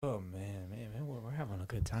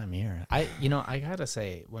good time here. I gotta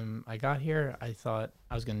say, when I got here, I thought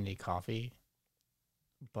I was gonna need coffee,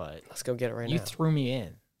 but Let's go get it right you now. threw me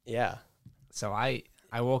in. Yeah. So I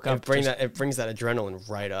woke up. It brings that adrenaline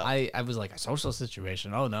right up. I was like, a social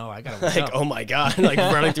situation. Oh no, I gotta wake Like, up. oh my God, like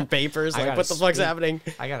running through papers. I Like, gotta what the fuck's speak. happening?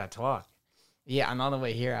 I gotta talk. Yeah, and on the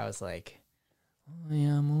way here, I was like, oh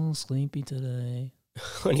yeah, I'm a little sleepy today.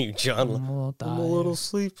 When you, John, I'm a little tired. I'm a little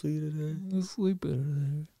sleepy today. I'm a little sleepy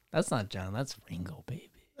today. That's not John. That's Ringo, baby.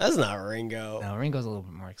 That's not Ringo. No, Ringo's a little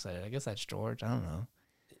bit more excited. I guess that's George. I don't know.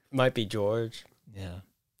 Might be George. Yeah.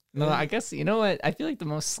 No, I guess, you know what? I feel like the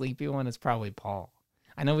most sleepy one is probably Paul.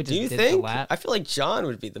 I know we just Do you did the think? lap. I feel like John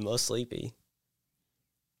would be the most sleepy.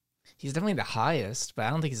 He's definitely the highest, but I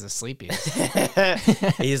don't think he's the sleepiest.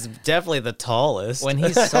 He's definitely the tallest. When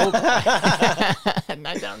he's sober. I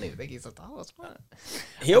don't even think he's the tallest one.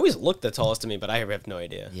 He always looked the tallest to me, but I have no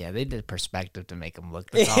idea. Yeah, they did perspective to make him look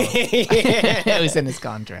the tallest. It was in his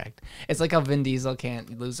contract. It's like how Vin Diesel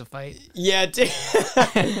can't lose a fight. Yeah, dude.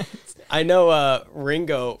 I know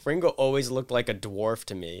Ringo always looked like a dwarf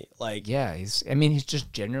to me. Like, Yeah, he's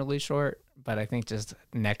just generally short, but I think just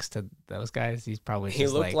next to those guys, he's probably he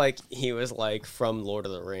just looked like he was like from Lord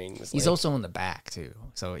of the Rings. he's Like, also in the back too.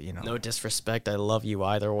 So, no disrespect, I love you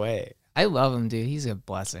either way. I love him, dude. He's a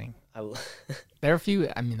blessing. I There are a few,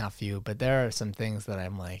 not few, but there are some things that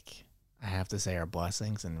I'm like, I have to say are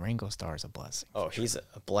blessings, and Ringo Starr is a blessing. Oh, he's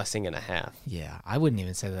a blessing and a half. Yeah, I wouldn't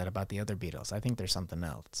even say that about the other Beatles. I think there's something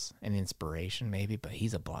else, an inspiration maybe, but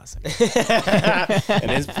he's a blessing. An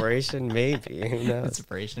inspiration, maybe. Who knows?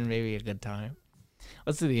 Inspiration, maybe a good time.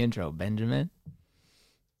 Let's do the intro, Benjamin.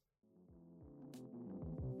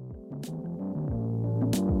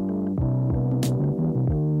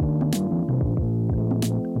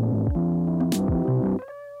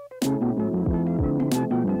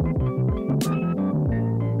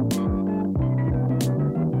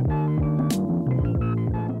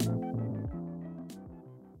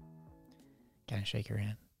 Can I shake your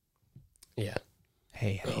hand? Yeah.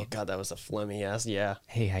 Hey, Oh God, that was a phlegmy ass. Yeah,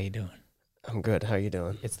 hey, how you doing? I'm good. How you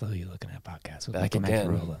doing? It's the Who You Looking At podcast with Back Michael again.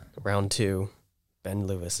 Macarola. Round 2. Ben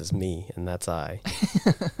Lewis is me, and that's I.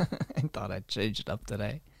 I thought I'd change it up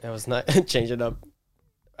today. That was not change it up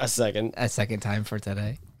a second. A second time for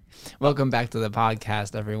today. Welcome back to the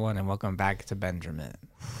podcast, everyone, and welcome back to Benjamin.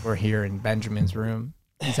 We're here in Benjamin's room.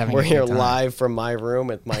 He's having We're a good here time. live from my room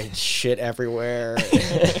with my shit everywhere,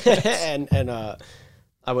 and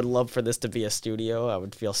I would love for this to be a studio. I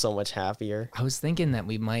would feel so much happier. I was thinking that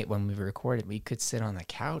we might, when we record it, we could sit on the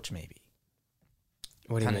couch maybe.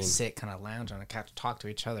 What do you Kind mean? of sit, kind of lounge on the couch, talk to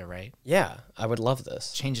each other, right? Yeah, I would love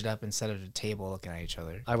this. Change it up instead of the table looking at each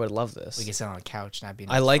other. I would love this. We can sit on a couch, not be.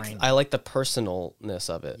 I like the personalness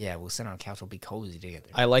of it. Yeah, we'll sit on a couch. We'll be cozy together.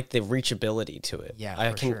 I like the reachability to it. Yeah,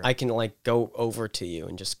 I for can sure. I can like go over to you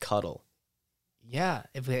and just cuddle. Yeah,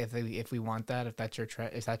 if we want that, if that's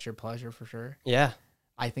your pleasure, for sure. Yeah,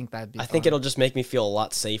 I think that'd be. I think fun. it'll just make me feel a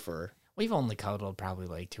lot safer. We've only cuddled probably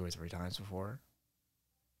like 2 or 3 times before.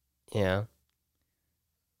 Yeah,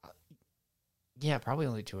 Yeah, probably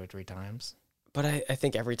only 2 or 3 times. but I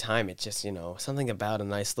think every time it's just something about a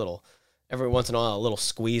nice little. Every once in a while, a little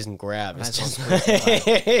squeeze and grab. It's Nice just.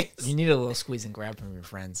 little You need a little squeeze and grab from your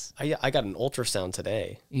friends. I got an ultrasound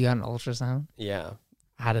today. You got an ultrasound? Yeah.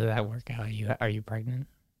 How did that work out? Are you pregnant?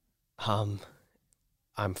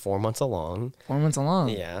 I'm 4 months along. 4 months along.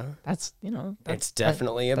 Yeah. That's It's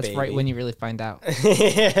definitely a that's baby. right when you really find out.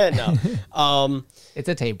 No. It's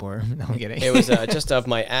a tapeworm. No, I'm kidding. It was just of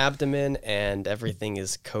my abdomen, and everything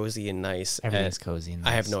is cozy and nice. Everything's and cozy. And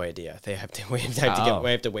I have nice. no idea. We have to Oh.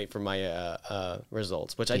 we have to wait for my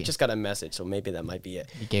results, which I Yeah. just got a message, so maybe that might be it.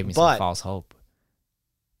 You gave me But- some false hope.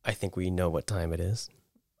 I think we know what time it is.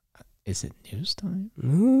 Is it news time?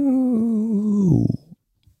 Ooh.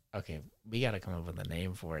 Okay, we got to come up with a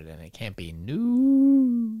name for it, and it can't be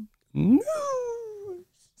news.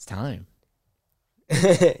 It's time.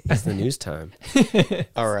 It's the news time.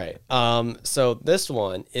 All right. So this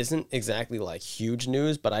one isn't exactly like huge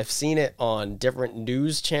news, but I've seen it on different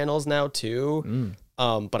news channels now too.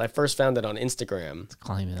 But I first found it on Instagram. It's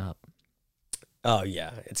climbing up. Oh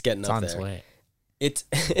yeah, it's getting It's up on there. its way. It's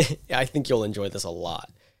I think you'll enjoy this a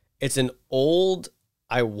lot. It's an old,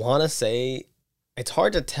 I want to say, it's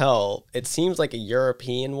hard to tell. It seems like a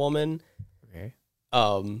European woman. Okay.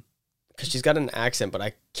 Because she's got an accent, but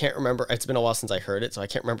I can't remember. It's been a while since I heard it, so I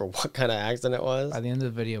can't remember what kind of accent it was. By the end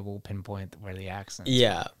of the video, we'll pinpoint where the accent.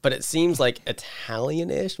 Yeah, but it seems like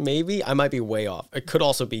Italian-ish, maybe. I might be way off. It could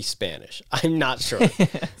also be Spanish. I'm not sure.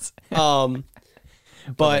 but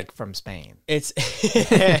But like from Spain. it's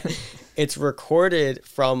It's recorded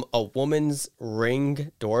from a woman's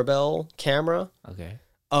Ring doorbell camera Okay.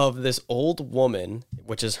 of this old woman,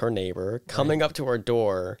 which is her neighbor, coming up to her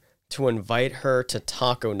door to invite her to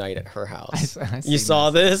taco night at her house. You saw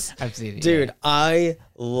this? I've seen it. Dude, yeah. I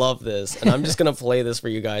love this. And I'm just going to play this for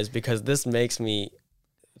you guys because this makes me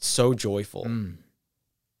so joyful.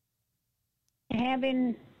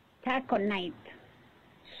 Having taco night.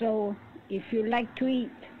 So if you like to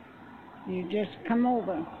eat, you just come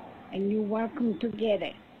over and you're welcome to get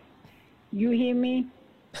it. You hear me?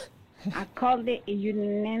 I called it, you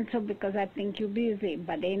didn't answer because I think you're busy.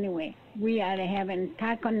 But anyway, we are having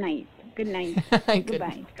taco night. Good night.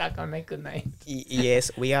 Goodbye. Taco night, good night. Yes,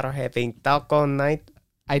 we are having taco night.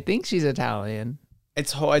 I think she's Italian.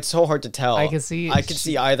 It's so hard to tell. I can see- I can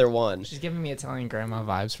see either one. She's giving me Italian grandma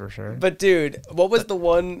vibes for sure. But dude, what was the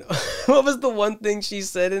one thing she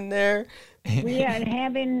said in there? We are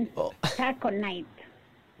having taco night.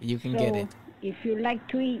 You can So get it. if you like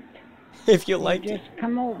to eat, If you you like just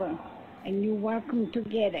come over and you're welcome to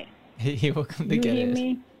get it. You're welcome to You get hear it.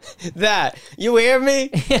 me? that. You hear me?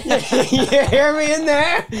 You hear me in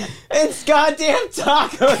there? It's goddamn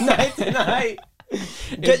taco night tonight.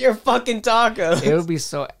 Get your fucking tacos. It would be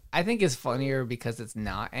so. I think it's funnier because it's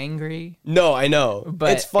not angry. No, I know.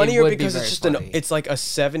 But it's funnier it would be because very it's just funny. it's like a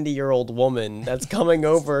 70-year-old woman that's coming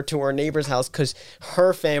over to her neighbor's house because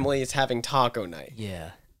her family is having taco night.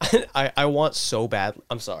 Yeah. I want so bad.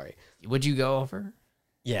 I'm sorry. Would you go over?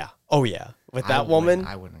 Yeah. Oh yeah. With I that woman,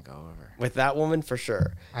 I wouldn't go over. with that woman for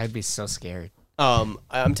sure. I'd be so scared.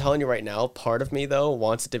 I'm telling you right now, part of me though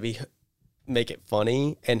wants it to make it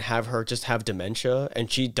funny and have her just have dementia,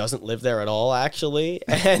 and she doesn't live there at all actually,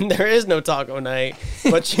 and there is no taco night,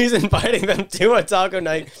 but she's inviting them to a taco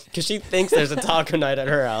night because she thinks there's a taco night at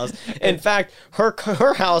her house. In fact,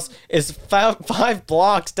 her house is five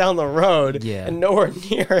blocks down the road, Yeah. and nowhere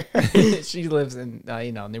near her. She lives in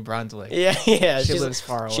New Brunswick. Yeah. She lives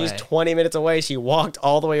far away. She's 20 minutes away. She walked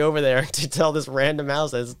all the way over there to tell this random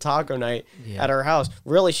house that it's a taco night Yeah. at her house.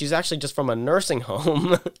 Really, she's actually just from a nursing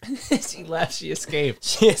home. She left. She escaped.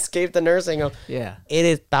 She escaped the nursing home. Yeah. It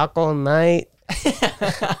is taco night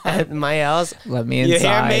at my house. Let me You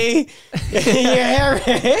inside. hear me? You hear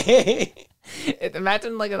me?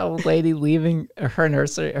 Imagine like an old lady leaving her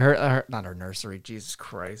nursery, not her nursery, Jesus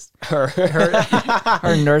Christ,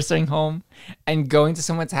 her nursing home, and going to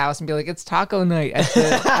someone's house and be like, "It's taco night at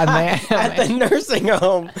the At the nursing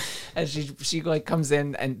home. and she like comes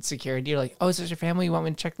in and security, you're like, "Oh, is this your family? You want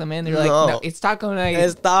me to check them in?" They're like, No. "No, it's taco night.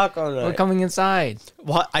 It's taco We're night. coming inside."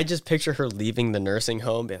 What? I just picture her leaving the nursing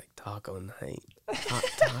home, be like, taco night.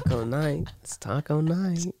 Taco night. It's taco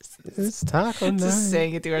night. It's taco night. Just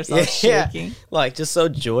saying it to herself, Yeah. shaking. Like, just so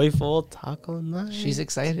joyful. Taco night. She's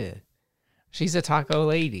excited. She's a taco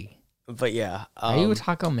lady. But yeah. Are you a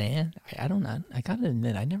taco man? I don't know. I gotta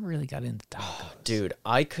admit, I never really got into tacos. Dude,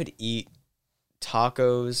 I could eat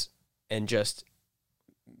tacos and just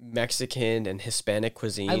Mexican and Hispanic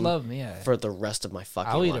cuisine I love for the rest of my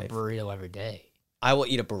fucking I'll eat life. a burrito every day. I will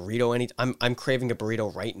eat a burrito I'm craving a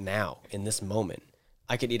burrito right now in this moment.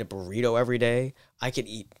 I could eat a burrito every day. I could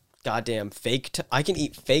eat goddamn I can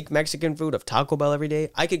eat fake Mexican food of Taco Bell every day.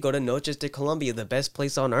 I could go to Noches de Colombia, the best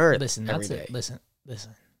place on earth. Listen, every that's day. it.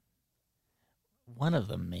 Listen. One of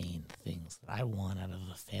the main things that I want out of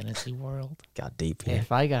a fantasy world, Got deep here.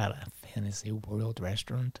 if I got a fantasy world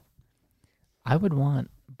restaurant, I would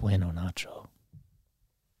want Bueno Nacho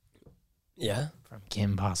Yeah. from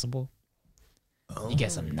Kim Possible. Oh. You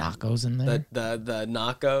get some nachos in there. The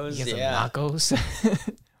nachos. You get some Yeah.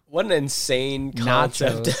 nachos. What an insane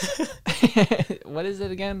concept. What is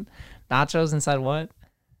it again? Nachos inside what?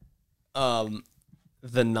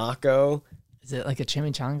 The nacho. Is it like a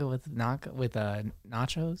chimichanga with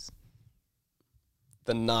nachos?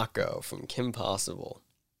 The nacho from Kim Possible.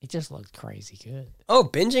 It just looked crazy good. Oh,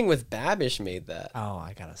 Binging with Babish made that. Oh,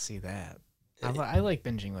 I gotta see that. I like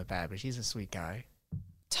binging with Babish. He's a sweet guy.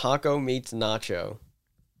 Taco meets nacho.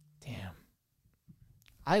 Damn.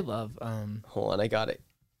 I love Hold on, I got it.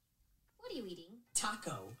 What are you eating?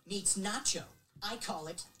 Taco meets nacho. I call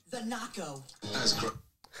it the naco.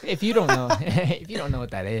 if you don't know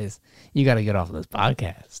what that is, you got to get off of this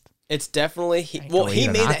podcast. It's definitely he go eat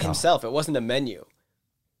a made that nacho. himself. It wasn't a menu.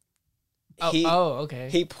 Okay.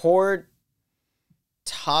 He poured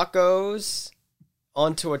tacos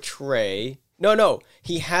onto a tray. No,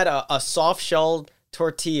 he had a soft shelled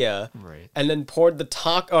tortilla, Right. and then poured the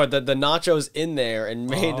nachos in there and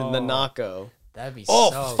made the naco. That'd be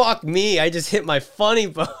Oh, fuck me. I just hit my funny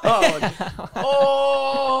bone.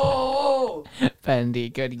 Oh!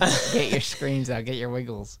 Fendi, good. Get your screams out. Get your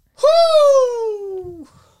wiggles. Woo!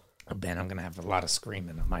 Ben, I'm gonna have a lot of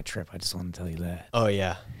screaming on my trip. I just want to tell you that. Oh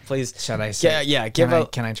yeah, please. Should I say? Yeah. Can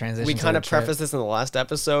I transition? We to kind the of trip? prefaced this in the last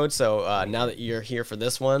episode, so now that you're here for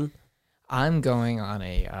this one, I'm going on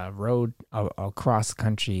a cross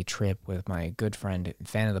country trip with my good friend,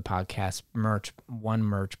 fan of the podcast, one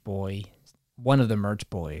of the merch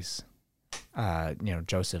boys.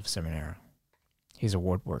 Joseph Seminara. He's a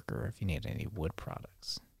woodworker. If you need any wood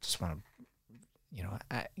products, just want to,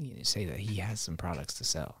 say that he has some products to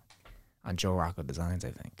sell on Joe Rocco Designs.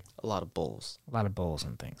 I think a lot of bowls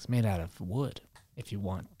and things made out of wood. If you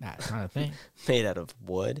want that kind of thing, made out of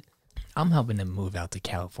wood. I'm helping him move out to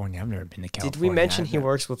California. I've never been to California. Did we mention he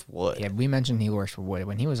works with wood? Yeah, we mentioned he works for wood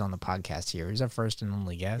when he was on the podcast here. He was our first and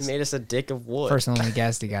only guest. He made us a dick of wood. First and only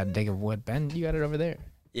guest. He got a dick of wood. Ben, you got it over there.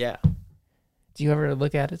 Yeah. Do you ever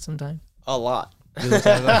look at it sometime? A lot. You look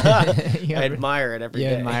at it, I admire it every day.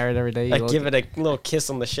 You admire it every day. I give it a little kiss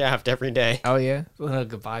on the shaft every day. Oh yeah, a little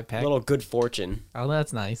goodbye peck. A little good fortune. Oh,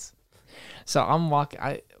 that's nice. So I'm walking.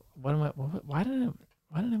 Why did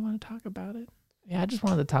I want to talk about it? Yeah, I just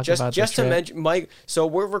wanted to talk about just the to trip. mention, Mike. So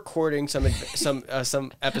we're recording some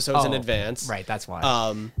episodes in advance. Right, that's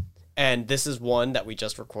why. And this is one that we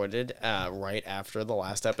just recorded right after the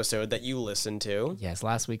last episode that you listened to. Yes,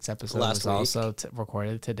 last week's episode was also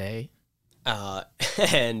recorded today.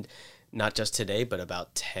 And not just today, but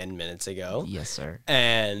about 10 minutes ago. Yes, sir.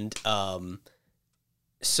 And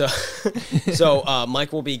so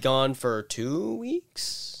Mike will be gone for 2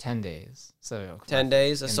 weeks. 10 days. So 10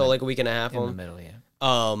 days. So like a week and a half. In the middle,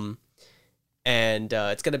 yeah. And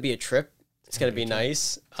it's gonna be a trip. It's gonna be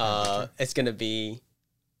nice. It's gonna be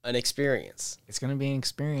an experience. It's gonna be an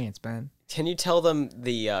experience, Ben. Can you tell them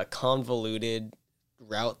the convoluted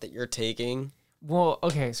route that you're taking? Well,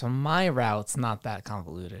 okay, so my route's not that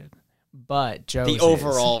convoluted, but Joe's the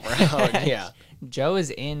overall route, yeah. Joe is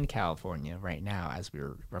in California right now as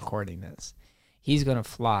we're recording this. He's gonna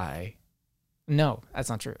fly. No, that's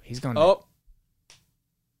not true. He's going. Oh,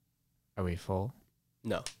 are we full?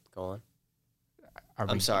 No, go on.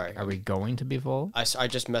 I'm sorry. Are we going to be full? I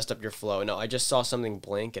just messed up your flow. No, I just saw something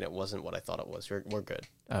blink and it wasn't what I thought it was. We're good.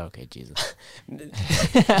 Oh, okay, Jesus.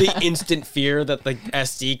 The instant fear that the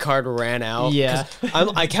SD card ran out. Yeah.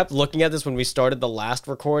 I kept looking at this when we started the last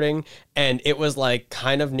recording, and it was like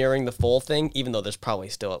kind of nearing the full thing, even though there's probably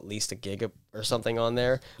still at least a gig or something on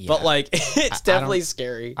there. Yeah. But like, it's definitely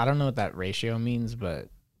scary. I don't know what that ratio means, but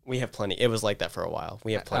we have plenty. It was like that for a while.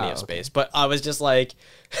 We have plenty of space. Okay. But I was just like,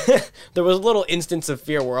 there was a little instance of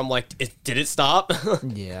fear where I'm like, did it stop?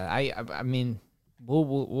 Yeah, I mean,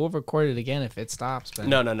 we'll record it again if it stops. But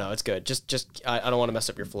no, it's good. Just I don't want to mess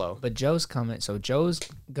up your flow. But Joe's coming. So Joe's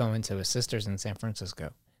going to his sister's in San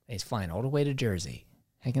Francisco. He's flying all the way to Jersey,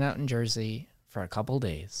 hanging out in Jersey for a couple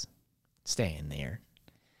days, staying there.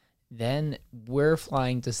 Then we're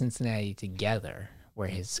flying to Cincinnati together, where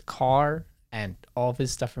his car and all of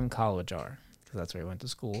his stuff from college are, because that's where he went to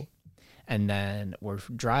school. And then we're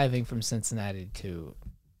driving from Cincinnati to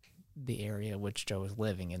the area which Joe is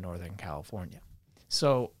living in Northern California.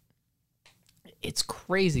 So it's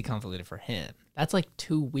crazy convoluted for him. That's like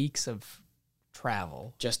 2 weeks of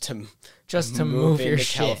travel just to move your into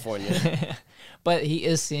shit. California. But he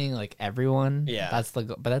is seeing like everyone. Yeah, that's like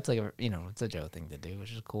it's a Joe thing to do,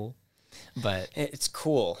 which is cool. But it's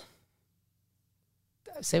cool.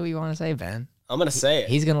 Say what you want to say, Ben. I'm gonna say it.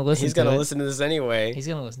 He's gonna listen. He's gonna listen to this anyway. He's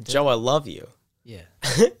gonna listen to Joe, it. I love you. Yeah.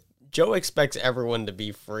 Joe expects everyone to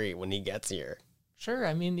be free when he gets here. Sure.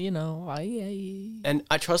 I mean, and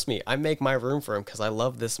I trust me. I make my room for him because I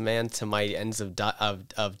love this man to my ends of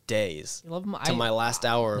days. You love him. To my last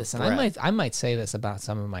hour. Listen, of breath. I might say this about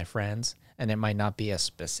some of my friends, and it might not be as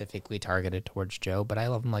specifically targeted towards Joe, but I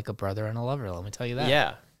love him like a brother and a lover. Let me tell you that.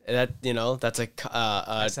 Yeah. That's a.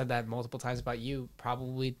 I said that multiple times about you,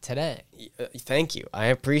 probably today. Thank you. I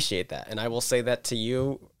appreciate that, and I will say that to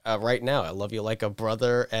you right now. I love you like a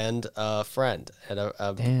brother and a friend, and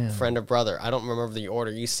a friend or brother. I don't remember the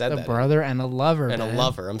order you said that. A brother and a lover. And a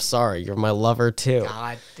lover. I'm sorry, you're my lover too.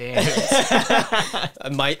 God damn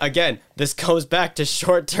it. Again, this goes back to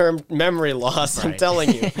short-term memory loss. Right. I'm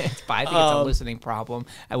telling you. I think it's a listening problem,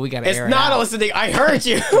 and we gotta air it out. It's not a listening. I heard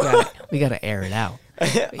you. we gotta air it out. We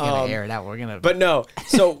gotta air it out. We're gonna. But no.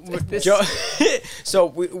 So Joe.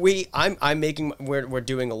 So I'm making. We're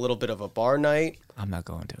doing a little bit of a bar night. I'm not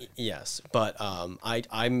going to. Yes, but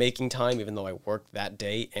I'm making time even though I worked that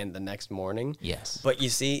day and the next morning. Yes. But you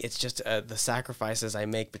see, it's just the sacrifices I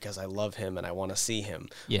make because I love him and I want to see him.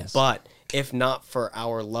 Yes. But if not for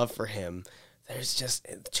our love for him, There's just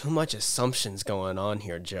too much assumptions going on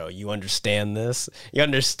here, Joe. You understand this? You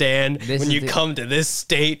understand This when is you come to this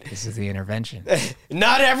state? This is the intervention.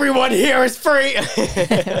 Not everyone here is free.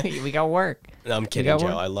 We got work. No, I'm kidding, got Joe.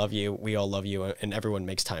 work? I love you. We all love you, and everyone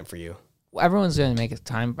makes time for you. Everyone's gonna make a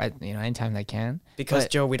time, anytime they can. Because,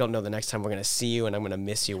 But Joe, we don't know the next time we're going to see you, and I'm going to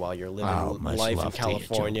miss you while you're living much life in love to you, Joe.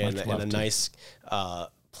 California Much in love a to you. nice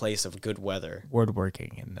place of good weather.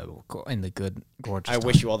 woodworking in the good, gorgeous. I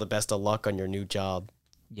wish you all the best of luck on your new job.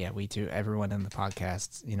 Yeah, we too. Everyone in the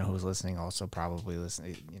podcast, who's listening, also probably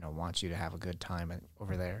listening. Wants you to have a good time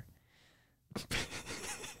over there.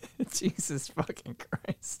 Jesus fucking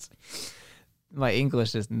Christ! My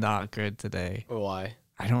English is not good today. Why?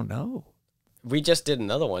 I don't know. We just did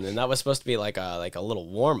another one, and that was supposed to be like a little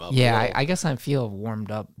warm up. Yeah, I guess I feel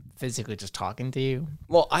warmed up physically just talking to you.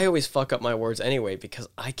 Well, I always fuck up my words anyway because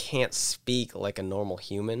I can't speak like a normal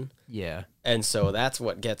human, Yeah. and so that's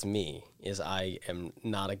what gets me. Is I am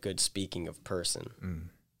not a good speaking of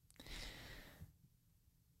person.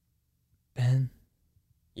 Ben,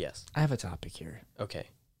 Yes. I have a topic here. Okay.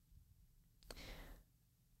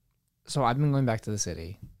 So I've been going back to the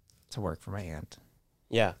city to work for my aunt.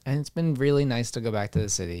 Yeah. And it's been really nice to go back to the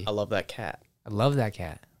city. I love that cat. I love that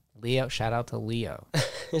cat. Leo, shout out to Leo.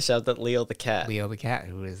 Shout out to Leo the cat. Leo the cat,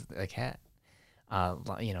 who is a cat.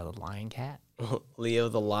 The lion cat. Leo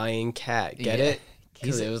the lying cat. Get Yeah. it?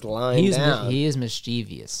 Because it was lying down. He is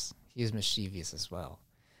mischievous. He is mischievous as well.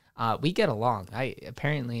 We get along.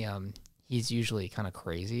 Apparently he's usually kind of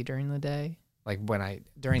crazy during the day. Like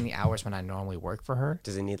during the hours when I normally work for her.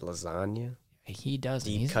 Does he need lasagna? He does.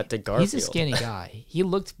 Deep cut to He's Garfield. a skinny guy. He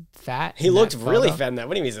looked fat. He in looked that really photo. fat in that.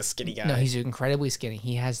 What do you mean he's a skinny guy? No, he's incredibly skinny.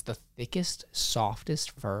 He has the thickest,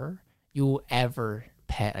 softest fur you will ever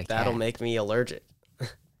pet a cat. That'll make me allergic.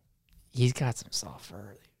 He's got some soft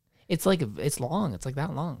fur. It's long. It's like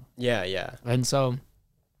that long. Yeah, yeah. And so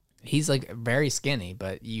he's like very skinny,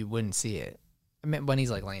 but you wouldn't see it. I mean, when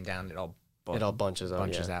he's like laying down, it all bunches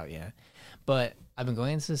out. Yeah. But I've been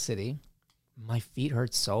going into the city. My feet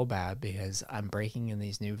hurt so bad because I'm breaking in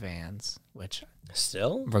these new Vans, which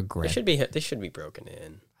Still? regret. They should be broken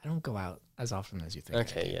in. I don't go out as often as you think.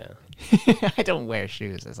 Okay, yeah. I don't wear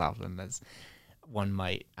shoes as often as one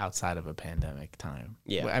might outside of a pandemic time.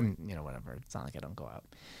 Yeah. Well, I'm, whatever. It's not like I don't go out.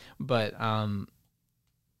 But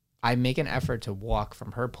I make an effort to walk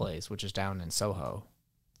from her place, which is down in Soho,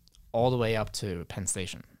 all the way up to Penn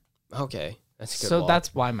Station. Okay. That's a good So walk.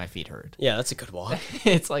 that's why my feet hurt. Yeah, that's a good walk.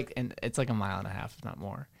 It's like a mile and a half, if not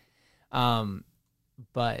more.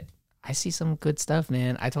 But I see some good stuff,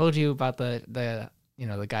 man. I told you about the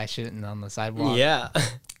guy shitting on the sidewalk. Yeah.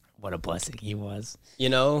 What a blessing he was.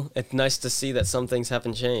 It's nice to see that some things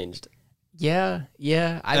haven't changed. Yeah.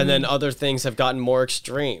 And then other things have gotten more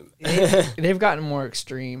extreme. They've gotten more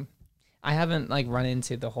extreme. I haven't run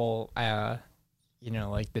into the whole the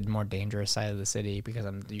more dangerous side of the city because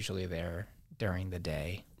I'm usually there during the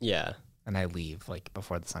day Yeah. and I leave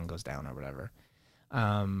before the sun goes down or whatever.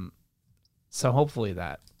 So hopefully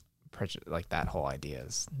that whole idea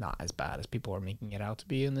is not as bad as people are making it out to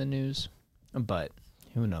be in the news. But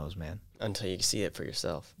who knows, man? Until you see it for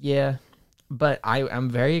yourself. Yeah. But I'm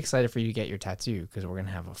very excited for you to get your tattoo because we're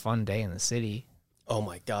gonna have a fun day in the city. Oh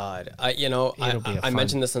my God. It'll be I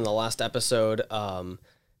mentioned this in the last episode.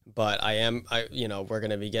 But we're going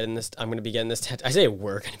to be getting this. I'm going to be getting this tattoo. I say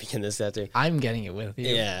we're going to be getting this tattoo. I'm getting it with you.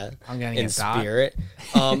 Yeah. I'm getting in a dot. spirit.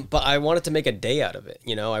 But I wanted to make a day out of it.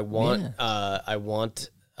 I want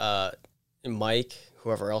Mike,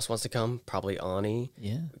 whoever else wants to come, probably Ani.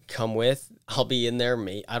 Yeah. Come with. I'll be in there.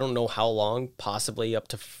 I don't know how long, possibly up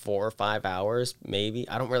to 4 or 5 hours, maybe.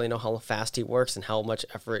 I don't really know how fast he works and how much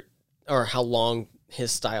effort or how long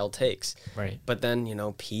his style takes. Right. But then,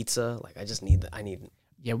 pizza, I need.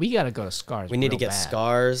 Yeah, we gotta go to Scars. We need to real get bad.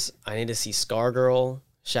 Scars. I need to see Scar Girl.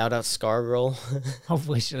 Shout out Scar Girl.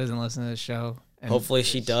 Hopefully she doesn't listen to the show. And- Hopefully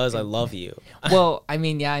she does. I love you. Well, I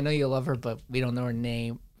mean, yeah, I know you love her, but we don't know her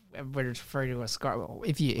name. We're referring to a Scar. Well,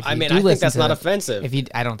 if you I do think listen that's to not the- offensive.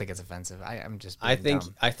 I don't think it's offensive. I'm just. I being think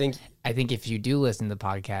dumb. I think if you do listen to the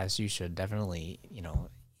podcast, you should definitely,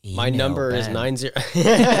 my email number is Ben. 90.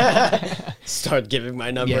 Start giving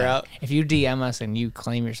my number Yeah. out. If you DM us and you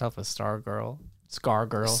claim yourself a Scar Girl, Star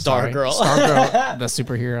Girl. Scar Girl, the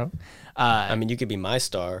superhero. I mean, you could be my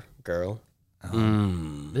Star Girl.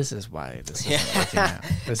 This is why this isn't working out.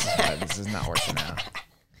 This is why this is not working out.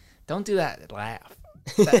 Don't do that laugh.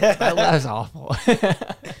 That laugh's awful.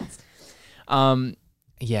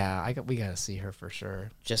 Yeah, we gotta see her for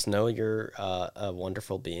sure. Just know you're a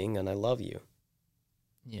wonderful being, and I love you.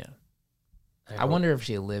 Yeah. I hope- wonder if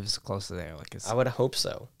she lives close to there. I would hope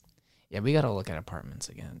so. Yeah, we gotta look at apartments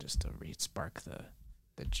again just to re-spark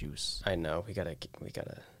the juice. I know. We gotta.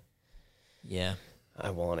 Yeah.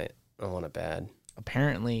 I want it. I want it bad.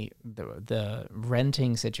 Apparently, the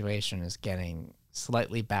renting situation is getting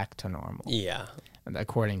slightly back to normal. Yeah.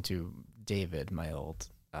 According to David, my old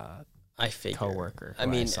I figure. coworker. I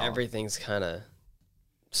who mean, saw. everything's kind of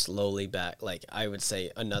slowly back. Like, I would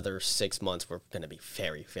say another 6 months, we're going to be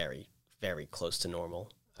very, very, very close to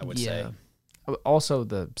normal, I would say. Also,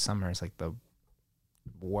 the summer is like the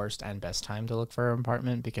worst and best time to look for an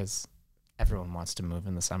apartment because everyone wants to move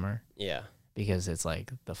in the summer Yeah. because it's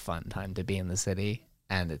like the fun time to be in the city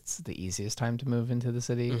and it's the easiest time to move into the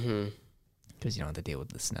city because you don't have to deal with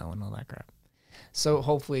the snow and all that crap. So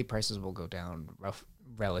hopefully prices will go down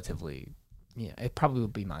relatively. Yeah, it probably will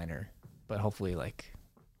be minor, but hopefully like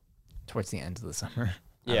towards the end of the summer.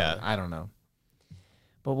 Yeah. I don't know.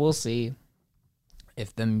 But we'll see.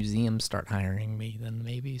 If the museums start hiring me, then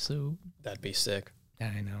maybe so. That'd be sick.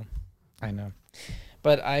 I know.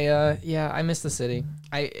 But I miss the city.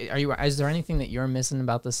 Is there anything that you're missing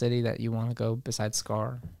about the city that you want to go besides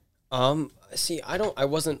Scar? See, I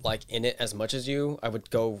wasn't like in it as much as you. I would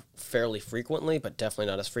go fairly frequently, but definitely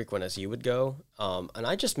not as frequent as you would go. And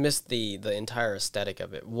I just missed the entire aesthetic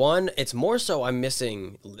of it. One, it's more so I'm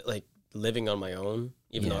missing like living on my own,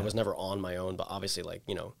 even though I was never on my own, but obviously like,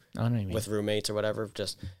 you know, with roommates or whatever,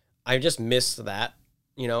 I just missed that,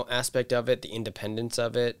 you know, aspect of it, the independence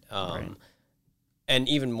of it. And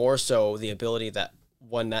even more so the ability that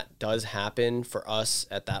when that does happen for us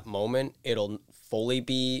at that moment, it'll fully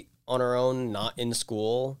be on our own, not in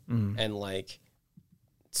school. And like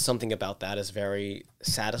something about that is very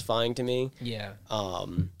satisfying to me. Yeah.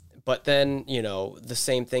 But then, you know, the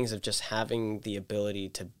same things of just having the ability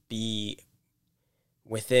to be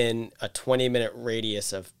within a 20-minute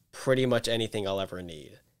radius of pretty much anything I'll ever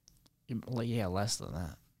need. Yeah, less than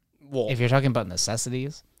that. Well, If you're talking about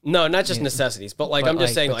necessities, no, not just necessities, but like But I'm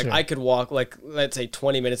just like, saying, but like you're- I could walk, like let's say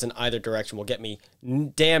 20 minutes in either direction will get me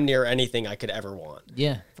damn near anything I could ever want,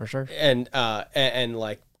 yeah, for sure. and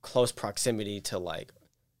like close proximity to like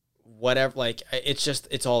whatever, like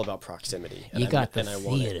it's all about proximity. You got the I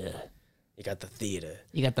want it. theater. You got the theater.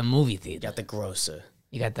 You got the movie You theater. got the grocer.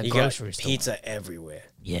 You got the You grocery got store. pizza everywhere.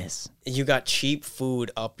 Yes. You got cheap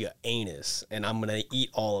food up your anus, and I'm gonna eat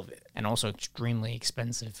all of it. And also extremely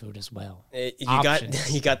expensive food as well. You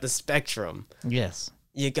got the spectrum. Yes.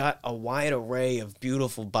 You got a wide array of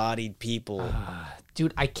beautiful bodied people.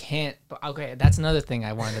 Dude, I can't. But okay, that's another thing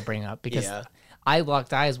I wanted to bring up because Yeah. I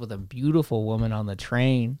locked eyes with a beautiful woman on the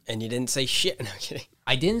train. And you didn't say shit. No, I'm kidding.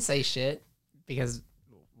 I didn't say shit because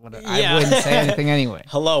I Yeah. wouldn't say anything anyway.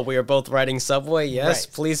 Hello, we are both riding Subway. Yes,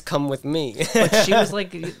 Right. please come with me. But she was like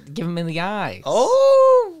giving me the eyes.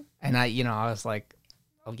 Oh. And I was like,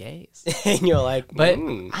 oh, yes. And you're like, But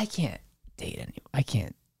mm. I can't date anyone. I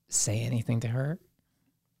can't say anything to her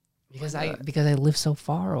because I live so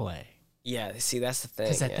far away. Yeah, see, that's the thing.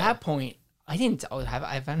 Because at yeah. that point, I didn't.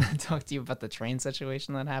 Have I not talked to you about the train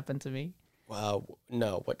situation that happened to me Wow,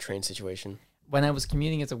 no, what train situation? when I was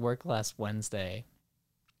commuting into work last Wednesday?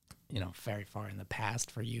 You know, very far in the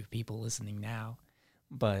past for you people listening now,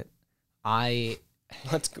 but I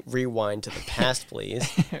Let's rewind to the past, please.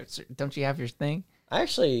 don't you have your thing?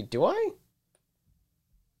 Actually, do I?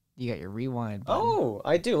 You got your rewind button. Oh,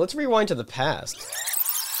 I do. Let's rewind to the past.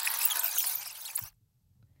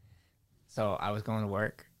 So I was going to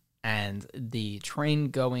work, and the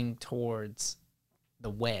train going towards the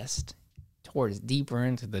west, towards deeper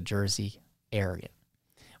into the Jersey area,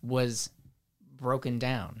 was broken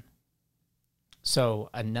down. So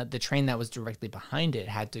the train that was directly behind it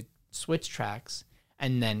had to switch tracks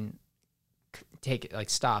and then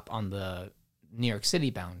stop on the New York City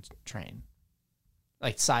bound train,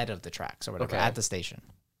 like side of the tracks or whatever, Okay. at the station.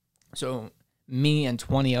 So me and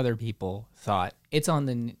 20 other people thought it's on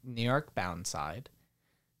the New York bound side.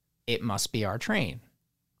 It must be our train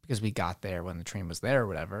because we got there when the train was there or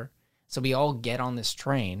whatever. So we all get on this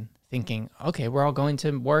train thinking, okay, we're all going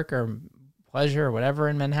to work or pleasure or whatever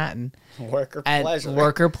in Manhattan. Work or And pleasure.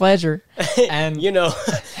 work or pleasure. And You know,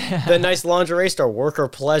 the nice lingerie store, work or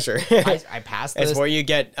pleasure. I passed It's this. where you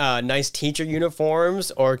get nice teacher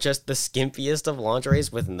uniforms or just the skimpiest of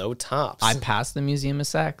lingeries with no tops. I passed the Museum of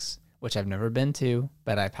Sex, which I've never been to,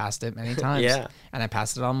 but I passed it many times. Yeah. And I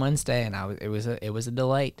passed it on Wednesday, and it was a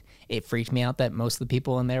delight. It freaked me out that most of the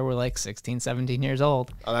people in there were like 16, 17 years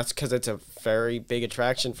old. Oh, that's because it's a very big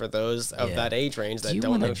attraction for those of Yeah. that age range that Do you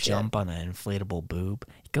don't want know to shit. jump on an inflatable boob?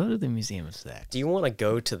 Go to the Museum of Sex. Do you want to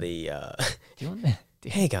go to the? Do you want to?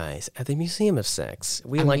 Hey guys, at the Museum of Sex,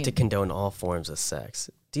 we like to condone all forms of sex.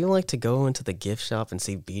 Do you like to go into the gift shop and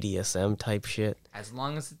see BDSM type shit? As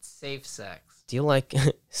long as it's safe sex. Do you like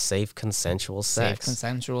safe consensual sex? Safe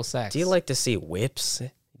consensual sex. Do you like to see whips? Do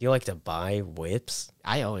you like to buy whips?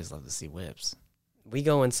 I always love to see whips. We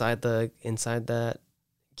go inside that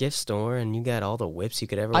gift store and you got all the whips you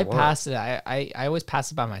could ever I want. pass it. I always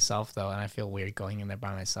pass it by myself though, and I feel weird going in there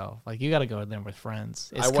by myself. Like you got to go in there with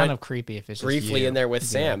friends. It's I kind went of creepy if it's just briefly you. in there with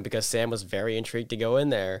Sam because Sam was very intrigued to go in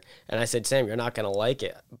there, and I said, Sam, you're not gonna like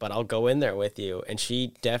it, but I'll go in there with you. And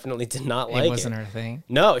she definitely did not like it. It wasn't her thing.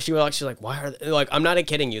 No, she was actually like, why are they, like, I'm not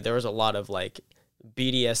kidding you. There was a lot of like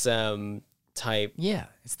BDSM type Yeah,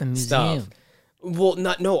 it's the museum. stuff. Well,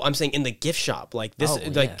 no, I'm saying in the gift shop, like this,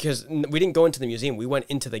 like, because we didn't go into the museum. We went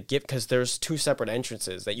into the gift, because there's 2 separate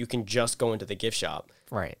entrances that you can just go into the gift shop.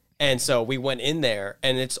 Right. And so we went in there,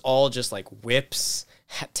 and it's all just like whips,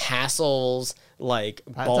 tassels, like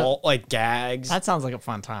like gags. That sounds like a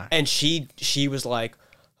fun time. And she was like,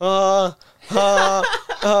 and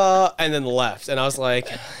then left. And I was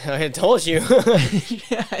like, I had told you.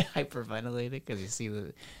 Yeah, I hyperventilated because you see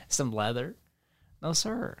some leather. No,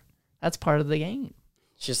 sir. That's part of the game.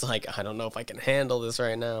 She's like, I don't know if I can handle this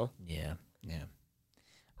right now. Yeah.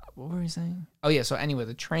 What were we saying? Oh, yeah. So anyway,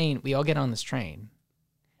 the train, we all get on this train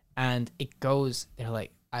and it goes, they're like,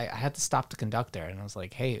 I had to stop the conductor and I was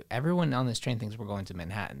like, hey, everyone on this train thinks we're going to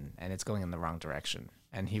Manhattan and it's going in the wrong direction.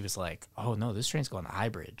 And he was like, oh, no, this train's going to High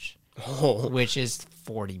Bridge, which is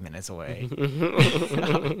 40 minutes away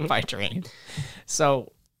by train.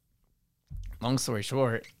 So long story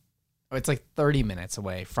short, it's like 30 minutes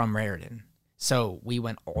away from Raritan. So we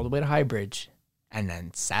went all the way to High Bridge and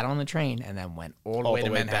then sat on the train and then went all the way to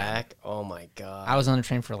Manhattan. Back. Oh my God. I was on the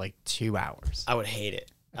train for like 2 hours. I would hate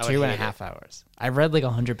it. 2.5 hours. I read like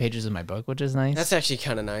 100 pages of my book, which is nice. That's actually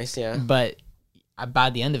kind of nice, yeah. But by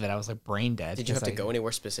the end of it, I was like brain dead. Did you have to go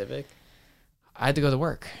anywhere specific? I had to go to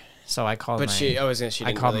work. So I called she I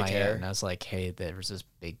called really my care. aunt and I was like, hey, there was this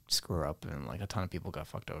big screw up and like a ton of people got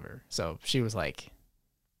fucked over. So she was like,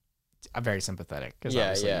 I'm very sympathetic because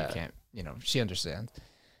obviously you can't, she understands.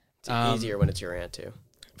 It's easier when it's your aunt too.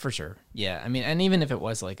 For sure. Yeah. I mean, and even if it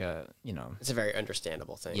was like it's a very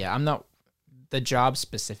understandable thing. Yeah. The job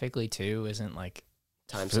specifically too isn't like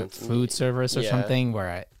time food service or something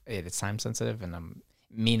where it's time sensitive and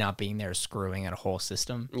me not being there is screwing at a whole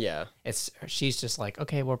system. Yeah. She's just like,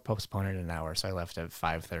 okay, we'll postpone it an hour. So I left at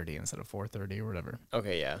 5:30 instead of 4:30 or whatever.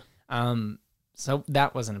 Okay. Yeah. So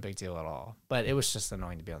that wasn't a big deal at all, but it was just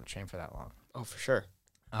annoying to be on the train for that long. Oh, for sure.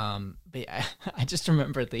 But I just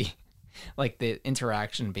remember the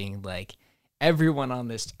interaction being like everyone on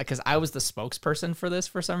this, because I was the spokesperson for this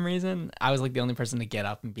for some reason. I was like the only person to get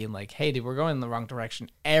up and being like, hey, dude, we're going in the wrong direction.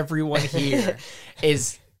 Everyone here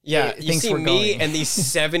is... Yeah, you see me and these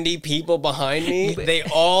 70 people behind me, they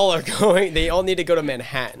all need to go to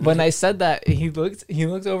Manhattan. When I said that, he looked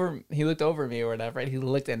over me or whatever, and he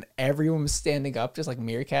looked and everyone was standing up just like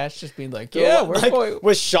meerkats, just being like, yeah, we're going.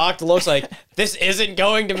 With shocked looks like, this isn't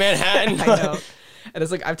going to Manhattan. I know. And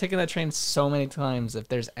it's like, I've taken that train so many times. If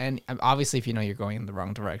there's any, obviously if you're going in the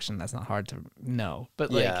wrong direction, that's not hard to know. But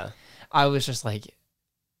like, I was just like,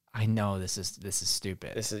 I know this is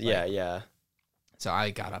stupid. This is, like, yeah. So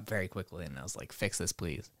I got up very quickly and I was like, fix this,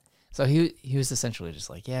 please. So he was essentially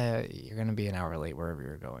just like, yeah, you're going to be an hour late wherever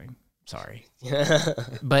you're going. Sorry.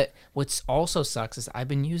 But what's also sucks is I've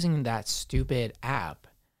been using that stupid app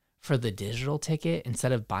for the digital ticket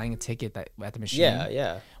instead of buying a ticket at the machine.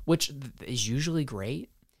 Yeah. Which is usually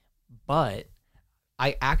great, but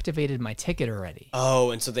I activated my ticket already. Oh,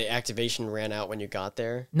 and so the activation ran out when you got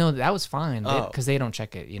there? No, that was fine because they don't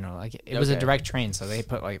check it. Like it was a direct train, so they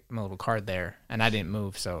put like my little card there, and I didn't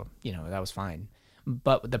move, so that was fine.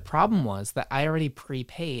 But the problem was that I already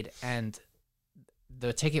prepaid, and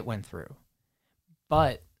the ticket went through,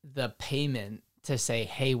 but the payment to say,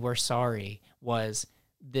 "Hey, we're sorry," was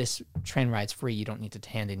this train ride's free. You don't need to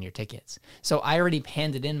hand in your tickets. So I already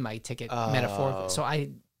handed in my ticket metaphorically. So I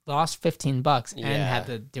lost $15 and had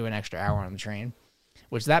to do an extra hour on the train,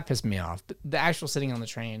 which that pissed me off. But the actual sitting on the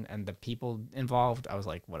train and the people involved, I was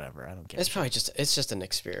like, whatever, I don't care. It's probably just an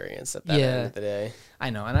experience at that end of the day. I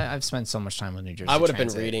know, and I've spent so much time on New Jersey. I would have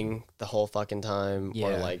been reading the whole fucking time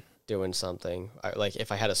or like doing something. Like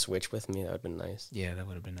if I had a Switch with me, that would have been nice. Yeah, that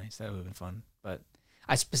would have been nice. That would have been fun. But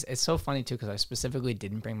it's so funny too because I specifically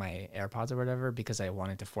didn't bring my AirPods or whatever because I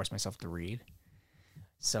wanted to force myself to read.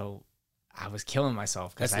 So I was killing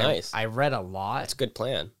myself because I read a lot. That's a good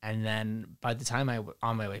plan. And then by the time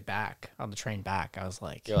on my way back, on the train back, I was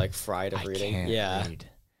like... You're like fried of reading? Can't read.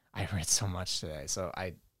 I read so much today. So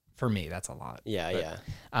for me, that's a lot. Yeah.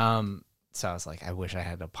 So I was like, I wish I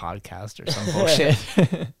had a podcast or some bullshit.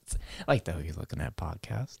 Like the Who You Looking At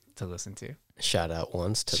podcast to listen to. Shout out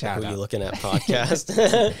once to Shout the Who out. You Looking At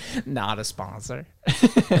podcast. Not a sponsor.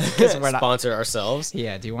 'Cause we're not. Sponsor ourselves.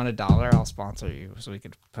 Yeah, do you want $1? I'll sponsor you so we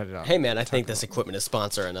could put it up. Hey man, I think this equipment is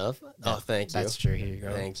sponsor enough. Oh, thank you. That's true. Here you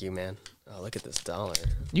go. Thank you, man. Oh, look at this dollar.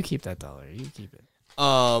 You keep that $1. You keep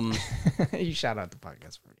it. You shout out the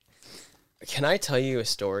podcast for me. Can I tell you a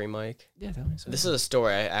story, Mike? Yeah, tell me so. This is a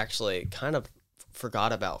story I actually kind of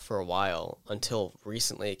forgot about for a while until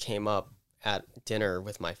recently it came up at dinner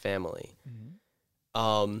with my family.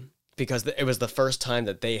 Because it was the first time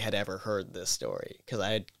that they had ever heard this story. Because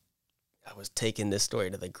I was taking this story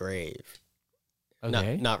to the grave.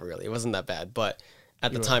 Okay. Not really. It wasn't that bad, but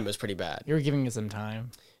at the time it was pretty bad. You were giving it some time.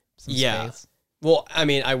 Some Yeah. space. Well, I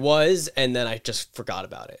mean, I was, and then I just forgot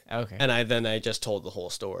about it. Okay. And I just told the whole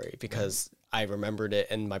story because I remembered it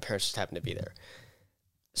and my parents just happened to be there.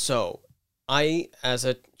 So I, as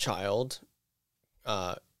a child,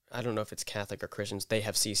 I don't know if it's Catholic or Christians, they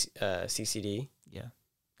have CCD. Yeah.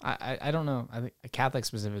 I don't know. I think Catholic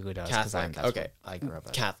specifically does. 'Cause Catholic, that's okay. what I grew up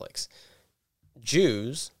at. Catholics.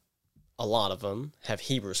 Jews, a lot of them have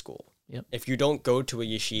Hebrew school. Yep. If you don't go to a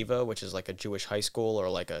yeshiva, which is like a Jewish high school or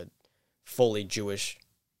like a fully Jewish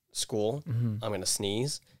school, I'm going to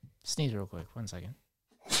sneeze. Sneeze real quick. 1 second.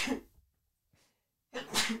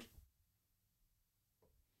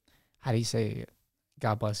 How do you say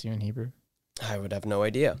God bless you in Hebrew? I would have no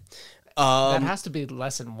idea. That has to be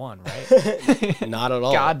lesson 1, right? Not at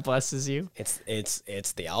all. God blesses you. It's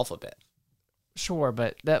the alphabet. Sure,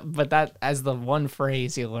 but that as the one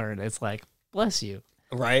phrase you learn, it's like bless you.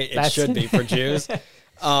 Right? It That's- should be for Jews.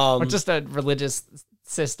 Or just a religious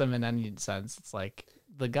system in any sense. It's like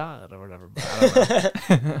the God or whatever. But I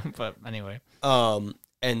don't know. But anyway.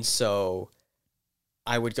 And so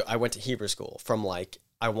I went to Hebrew school from like,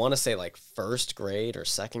 I want to say like first grade or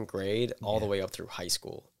second grade all the way up through high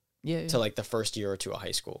school Yeah. to like the first year or two of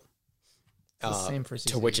high school. It's the same for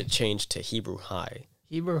To which CCD. it changed to Hebrew High.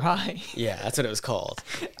 Hebrew High. Yeah, that's what it was called.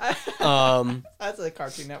 That's a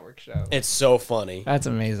Cartoon Network show. It's so funny. That's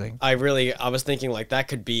amazing. I was thinking like that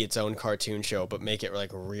could be its own cartoon show, but make it like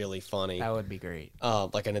really funny. That would be great.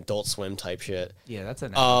 Like an Adult Swim type shit. Yeah, that's a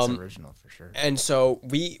Netflix original for sure. And so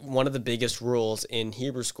one of the biggest rules in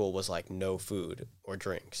Hebrew school was like no food or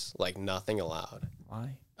drinks, like nothing allowed.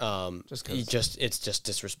 Why? Just 'cause- It's just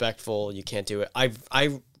disrespectful. You can't do it.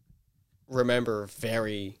 I remember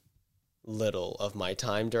very little of my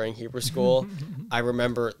time during Hebrew school. I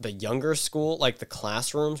remember the younger school, like the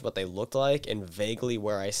classrooms, what they looked like, and vaguely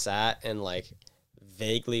where I sat, and like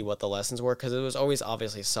vaguely what the lessons were, because it was always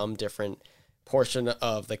obviously some different portion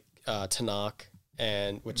of the Tanakh,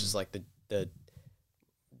 and which is like the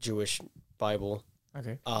Jewish Bible,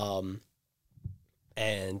 Okay.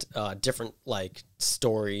 and different like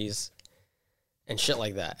stories and shit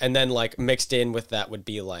like that. And then like mixed in with that would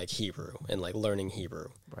be like Hebrew and like learning Hebrew.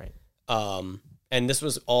 Right. And this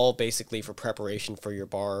was all basically for preparation for your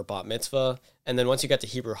bar or bat mitzvah. And then once you got to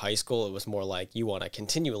Hebrew high school, it was more like you want to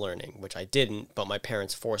continue learning, which I didn't, but my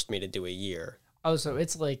parents forced me to do a year. Oh, so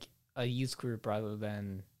it's like a youth group rather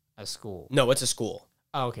than a school. No, it's a school.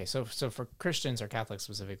 Oh, okay. So for Christians or Catholics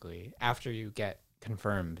specifically, after you get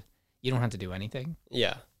confirmed, you don't have to do anything,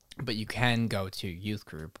 Yeah. but you can go to youth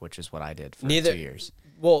group, which is what I did for Neither- 2 years.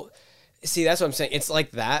 Well, see, that's what I'm saying. It's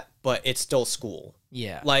like that, but it's still school.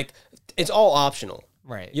 Yeah. Like, it's all optional.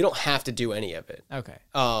 Right. You don't have to do any of it. Okay.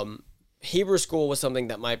 Hebrew school was something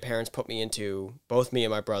that my parents put me into, both me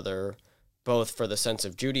and my brother, both for the sense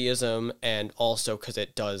of Judaism and also because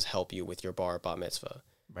it does help you with your bar bat mitzvah.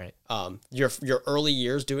 Right. Your early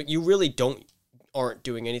years you really aren't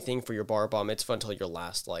doing anything for your bar bat mitzvah until your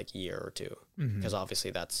last like year or two, because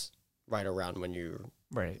obviously that's right around when you're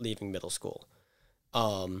Right. leaving middle school.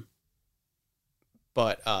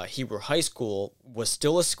 But Hebrew high school was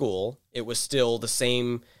still a school. It was still the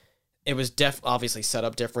same. It was obviously set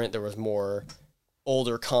up different. There was more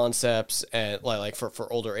older concepts and like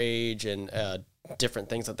for older age and different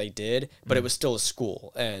things that they did. But it was still a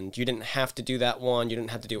school, and you didn't have to do that one. You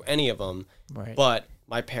didn't have to do any of them. Right. But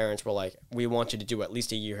my parents were like, "We want you to do at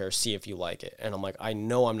least a year here, see if you like it." And I'm like, "I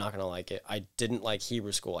know I'm not gonna like it. I didn't like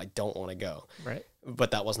Hebrew school. I don't want to go." Right.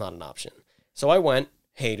 But that was not an option. So I went,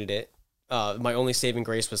 hated it. My only saving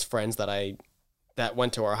grace was friends that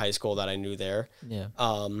went to our high school that I knew there. Yeah.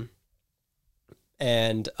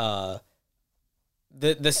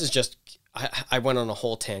 This is just, I went on a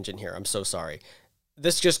whole tangent here. I'm so sorry.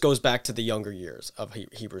 This just goes back to the younger years of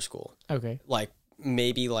Hebrew school. Okay. Like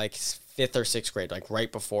maybe like 5th or 6th grade, like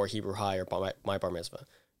right before Hebrew high or my bar mitzvah.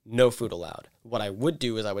 No food allowed. What I would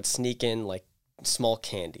do is I would sneak in like small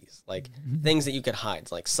candies, like things that you could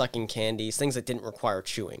hide, like sucking candies, things that didn't require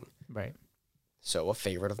chewing. Right. So a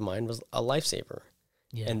favorite of mine was a Lifesaver.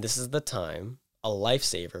 Yeah. And this is the time a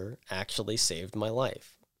Lifesaver actually saved my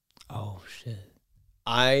life. Oh shit.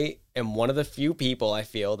 I am one of the few people I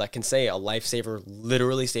feel that can say a Lifesaver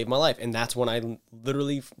literally saved my life. And that's when I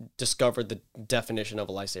literally discovered the definition of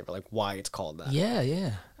a Lifesaver, like why it's called that.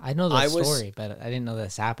 Yeah. I know the story, but I didn't know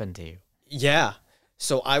this happened to you. Yeah.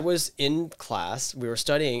 So I was in class, we were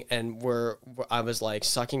studying, and I was like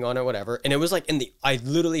sucking on it, whatever. And it was like I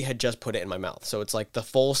literally had just put it in my mouth. So it's like the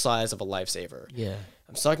full size of a Lifesaver. Yeah.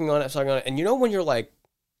 I'm sucking on it. And you know when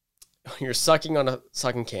you're sucking on a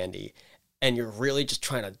sucking candy and you're really just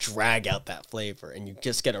trying to drag out that flavor and you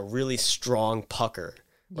just get a really strong pucker,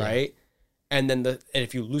 right? And then and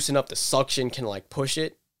if you loosen up, the suction can like push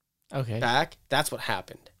it back. That's what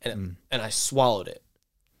happened. And I swallowed it.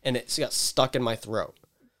 And it got stuck in my throat.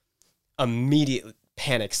 Immediate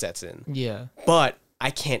panic sets in. Yeah. But I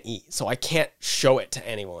can't eat, so I can't show it to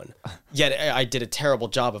anyone. Yet I did a terrible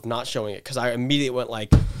job of not showing it because I immediately went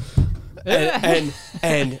like, and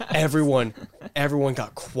everyone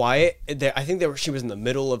got quiet. I think she was in the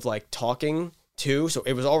middle of like talking too, so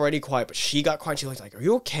it was already quiet. But she got quiet. She was like, "Are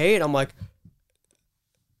you okay?" And I'm like,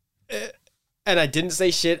 and I didn't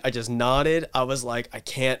say shit. I just nodded. I was like, I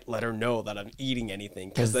can't let her know that I'm eating anything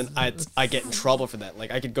because then I get in trouble for that.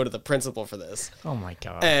 Like I could go to the principal for this. Oh my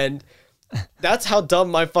God. And that's how dumb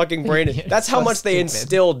my fucking brain is. That's how so much they stupid.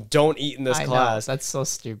 instill don't eat in this I class. know, that's so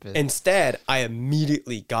stupid. Instead, I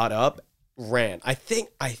immediately got up, ran. I think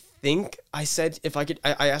I said if I could.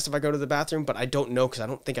 I asked if I go to the bathroom, but I don't know because I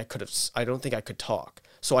don't think I could have. I don't think I could talk.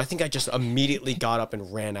 So I think I just immediately got up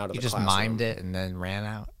and ran out of the classroom. You just mimed it and then ran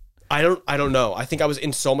out. I don't know. I think I was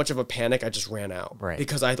in so much of a panic, I just ran out. Right.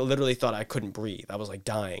 Because I literally thought I couldn't breathe. I was like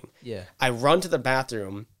dying. Yeah. I run to the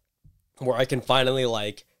bathroom where I can finally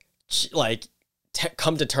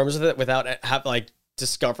come to terms with it without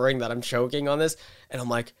discovering that I'm choking on this. And I'm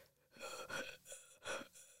like,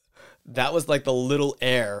 that was like the little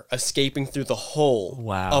air escaping through the hole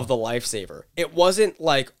of the Lifesaver. It wasn't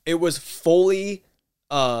like, it was fully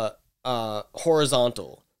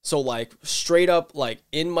horizontal. So like straight up like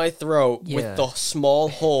in my throat with the small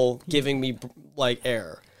hole giving me like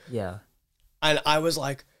air. Yeah. And I was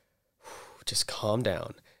like, just calm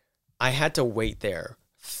down. I had to wait there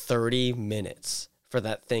 30 minutes for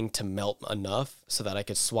that thing to melt enough so that I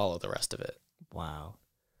could swallow the rest of it. Wow.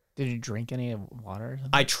 Did you drink any water or something?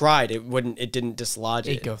 I tried. It didn't dislodge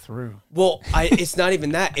it. It'd go through. Well, it's not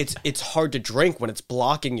even that. It's hard to drink when it's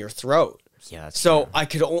blocking your throat. Yeah. So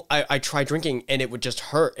true. I tried drinking and it would just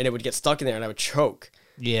hurt and it would get stuck in there and I would choke.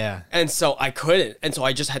 Yeah. And so I couldn't. And so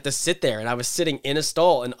I just had to sit there and I was sitting in a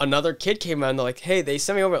stall and another kid came out and they're like, hey, they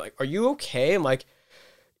sent me over. Like, are you okay? I'm like,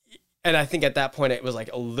 and I think at that point it was like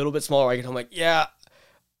a little bit smaller. I'm like, yeah,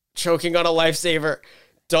 choking on a Lifesaver.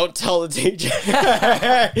 Don't tell the teacher.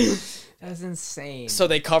 That's insane. So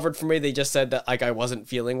they covered for me. They just said that like I wasn't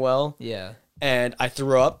feeling well. Yeah. And I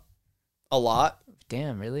threw up a lot.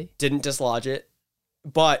 Damn, really? Didn't dislodge it.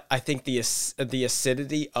 But I think the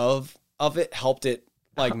acidity of it helped it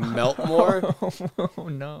like melt more. Oh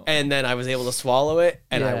no. And then I was able to swallow it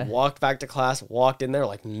and I walked back to class, walked in there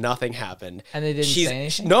like nothing happened. And they didn't say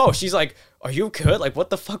anything? No, she's like, "Are you good? Like what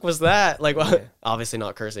the fuck was that?" Like obviously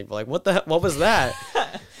not cursing, but like what was that?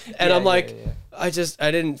 And I'm like, I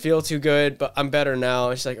didn't feel too good, but I'm better now.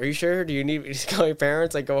 And she's like, "Are you sure? Do you need me to call your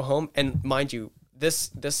parents?" I go home and mind you,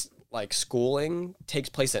 this like schooling takes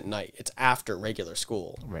place at night. It's after regular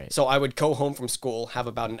school. Right. So I would go home from school, have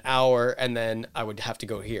about an hour, and then I would have to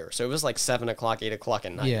go here. So it was like 7 o'clock, 8 o'clock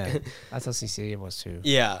at night. Yeah. That's how CCA was too.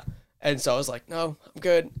 Yeah. And so I was like, no, I'm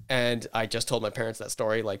good. And I just told my parents that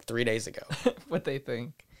story like 3 days ago. What they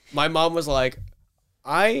think. My mom was like,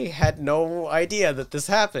 I had no idea that this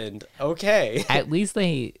happened. Okay. At least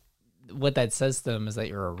what that says to them is that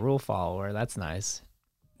you're a rule follower. That's nice.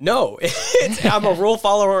 No, I'm a rule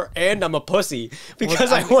follower and I'm a pussy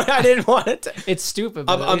because I didn't want it to. It's stupid.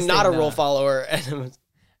 But I'm not a rule follower. And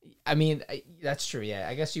I mean, that's true. Yeah,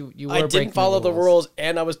 I guess you were. I didn't follow the rules,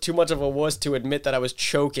 and I was too much of a wuss to admit that I was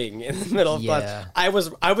choking in the middle of class.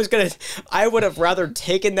 I would have rather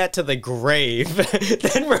taken that to the grave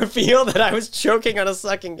than reveal that I was choking on a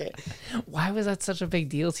sucking game. Why was that such a big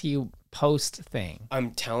deal to you post thing?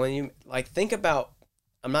 I'm telling you, like, think about.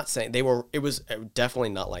 I'm not saying it was definitely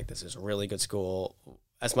not like this. It was a really good school.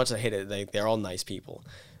 As much as I hate it, they're all nice people.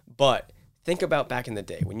 But think about back in the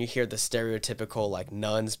day when you hear the stereotypical like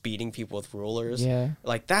nuns beating people with rulers. Yeah.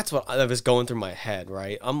 Like that's what I was going through my head,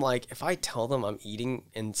 right? I'm like, if I tell them I'm eating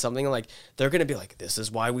and something like, they're gonna be like, "This is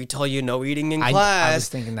why we tell you no eating in class." I was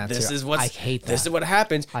thinking that this too. is what's, I hate that. This is what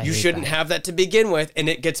happens. I You hate shouldn't that. have that to begin with, and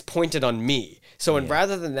it gets pointed on me. So, and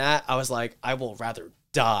rather than that, I was like, I will rather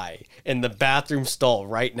die in the bathroom stall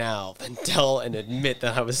right now than tell and admit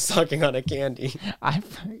that I was sucking on a candy. I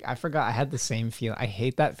forgot I had the same feeling. I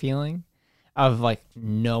hate that feeling of like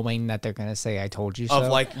knowing that they're gonna say I told you so.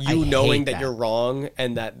 Of like I you knowing hate that you're wrong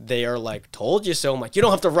and that they are like told you so. I'm like, you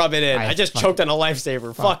don't have to rub it in. I just choked on a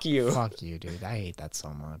lifesaver. Fuck you. Fuck you, dude. I hate that so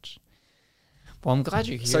much. Well, I'm glad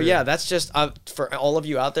you're here. So yeah, that's just for all of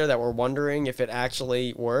you out there that were wondering if it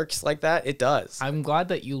actually works like that. It does. I'm glad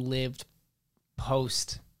that you lived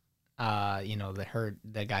post,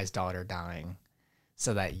 the guy's daughter dying,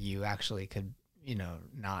 so that you actually could,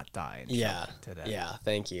 not die. Today. Yeah.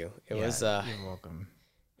 Thank you. It was. You're welcome.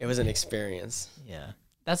 It was an experience. Yeah,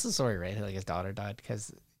 that's the story, right? Like his daughter died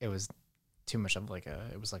because it was too much of like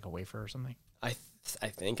it was like a wafer or something. I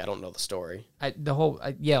think I don't know the story. Like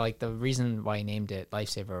the reason why he named it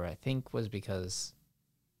Lifesaver, I think, was because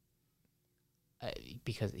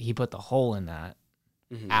he put the hole in that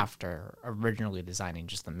after originally designing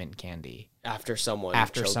just the mint candy. After someone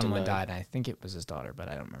died, and I think it was his daughter, but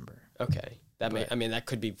I don't remember. Okay, that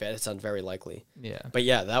could be. That sounds very likely. Yeah, but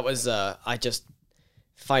yeah, that was. I just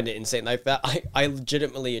find it insane like that. I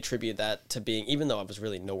legitimately attribute that to being, even though I was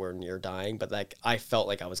really nowhere near dying, but like I felt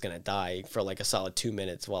like I was gonna die for like a solid 2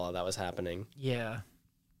 minutes while that was happening. Yeah,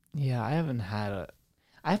 I haven't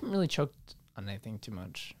really choked on anything too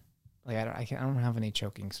much. Like I don't have any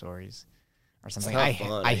choking stories or something. I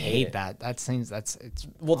hate that. It's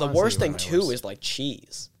well, the worst thing too is like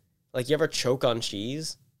cheese. Like, you ever choke on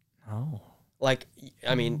cheese? No. Like,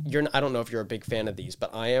 I mean, I don't know if you're a big fan of these,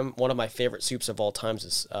 but I am. One of my favorite soups of all times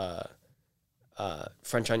is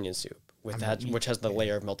French onion soup which has the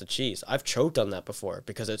layer of melted cheese. I've choked on that before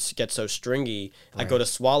because it gets so stringy. Right. I go to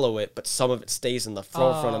swallow it, but some of it stays in the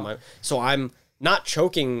front of my. So I'm not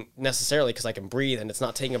choking necessarily because I can breathe and it's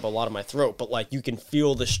not taking up a lot of my throat, but like you can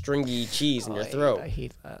feel the stringy cheese in your throat. I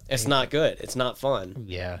hate that. It's not good. It's not fun.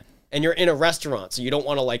 Yeah. And you're in a restaurant, so you don't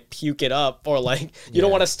want to like puke it up or like you don't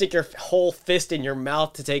want to stick your whole fist in your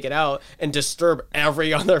mouth to take it out and disturb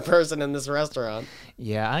every other person in this restaurant.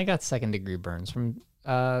 Yeah, I got second-degree burns from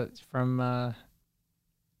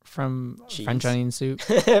French onion soup.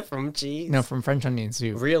 From cheese? No, from French onion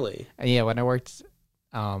soup. Really? Yeah, when I worked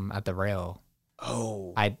at the Rail.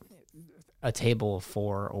 Oh. A table of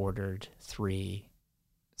 4 ordered 3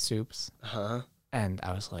 soups. Uh-huh. And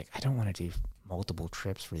I was like, I don't want to do multiple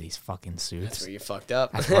trips for these fucking soups. That's where you fucked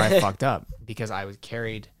up. That's where I fucked up because I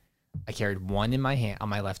carried one in my hand, on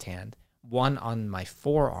my left hand, one on my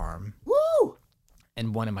forearm, woo,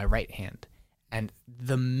 and one in my right hand. And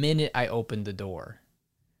the minute I opened the door,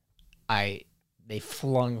 they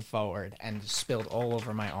flung forward and spilled all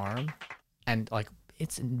over my arm, and like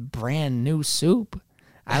it's brand new soup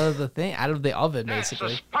out of the oven basically.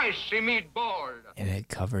 That's a spicy meatball. And it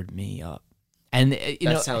covered me up. And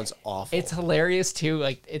that sounds awful. It's hilarious too.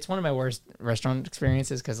 Like, it's one of my worst restaurant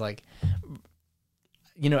experiences because, like,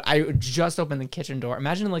 I just opened the kitchen door.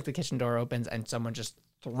 Imagine like the kitchen door opens and someone just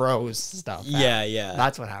throws stuff. Yeah.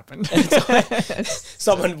 That's what happened.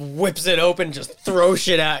 Someone whips it open, just throw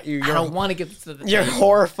shit at you. I don't want to get to the your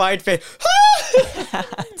horrified face.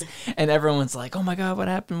 And everyone's like, "Oh my god, what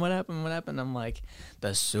happened? What happened? What happened?" I'm like,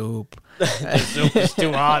 "The soup. The soup is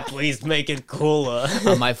too hot. Please make it cooler."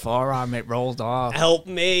 On my forearm, it rolled off. Help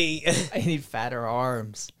me. I need fatter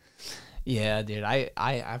arms. Yeah, dude.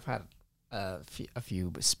 I've had a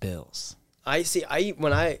few spills.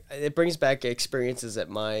 It brings back experiences at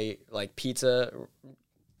my like pizza,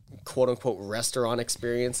 quote unquote, restaurant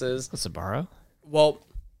experiences. Sbarro? Well,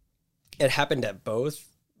 it happened at both.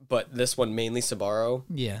 But this one mainly Sbarro.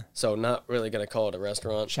 Yeah. So not really going to call it a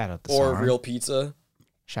restaurant. Shout out to Or Sarum. Real Pizza.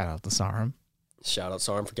 Shout out to Sarum. Shout out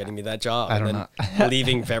Sarum for getting me that job. I don't know.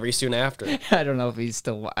 Leaving very soon after. I don't know if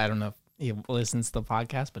he listens to the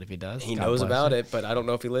podcast, but if he does, he knows about it, but I don't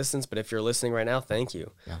know if he listens. But if you're listening right now, thank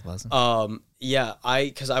you. God bless him. Yeah,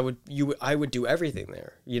 I would do everything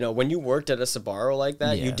there. When you worked at a Sbarro like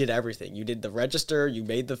that, you did everything. You did the register, you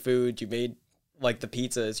made the food, you made like the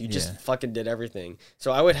pizzas, you just fucking did everything.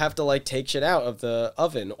 So I would have to like take shit out of the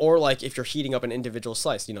oven, or like if you're heating up an individual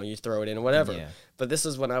slice, you throw it in or whatever. Yeah. But this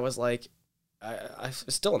is when I was like, I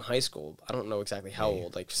was still in high school. I don't know exactly how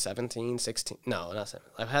old, like 17, 16. No, not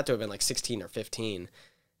 17. I had to have been like 16 or 15.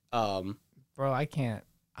 Bro, I can't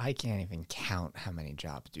even count how many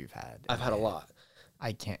jobs you've had. I've had a lot.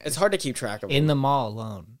 I can't. It's hard to keep track of in them. the mall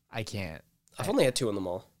alone. I can't. I've only had 2 in the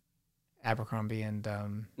mall. Abercrombie and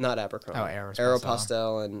Not Abercrombie. Oh,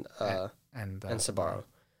 Aeropostale and Sbarro.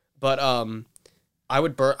 But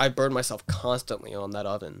I burn myself constantly on that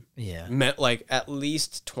oven. Yeah. Like at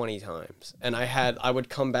least 20 times. And I would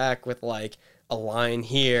come back with like a line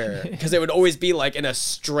here because it would always be like in a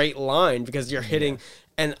straight line because you're hitting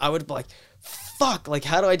and I would be like, fuck, like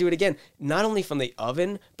how do I do it again? Not only from the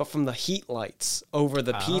oven, but from the heat lights over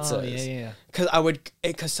the pizzas. Yeah.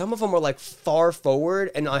 Because some of them are like far forward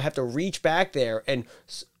and I have to reach back there and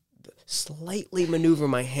slightly maneuver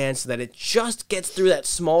my hand so that it just gets through that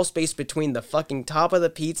small space between the fucking top of the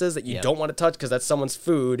pizzas that you don't want to touch because that's someone's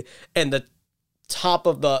food and the top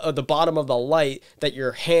of the bottom of the light that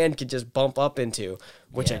your hand could just bump up into,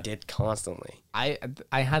 which I did constantly. I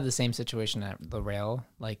had the same situation at the rail.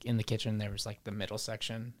 Like in the kitchen, there was like the middle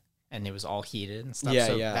section, and it was all heated and stuff.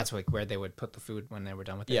 So that's like where they would put the food when they were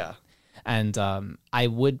done with it. Yeah. And I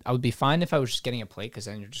would be fine if I was just getting a plate because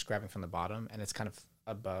then you're just grabbing from the bottom and it's kind of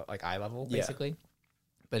about like eye level basically.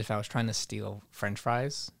 But if I was trying to steal French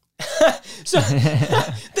fries. So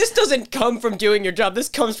this doesn't come from doing your job. This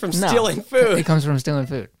comes from stealing food. It comes from stealing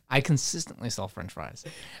food. I consistently stole French fries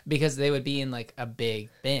because they would be in like a big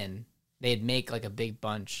bin. They'd make like a big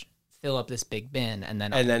bunch, fill up this big bin, and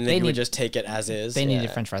then they would just take it as is. They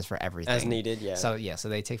needed French fries for everything as needed. Yeah. So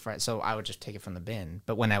they take fries. So I would just take it from the bin.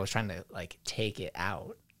 But when I was trying to like take it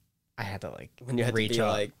out, I had to like when you had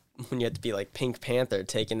to be like Pink Panther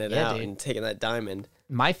taking it out and taking that diamond.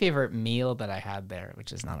 My favorite meal that I had there,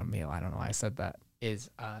 which is not a meal, I don't know why I said that, is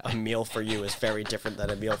a meal for you is very different than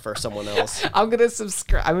a meal for someone else. I'm gonna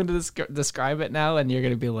describe it now, and you're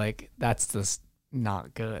gonna be like, "That's just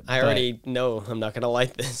not good." I already know I'm not gonna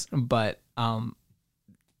like this. But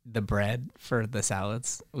the bread for the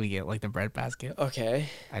salads, we get like the bread basket. Okay.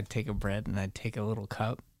 I'd take a bread and I'd take a little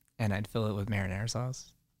cup and I'd fill it with marinara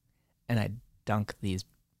sauce, and I'd dunk these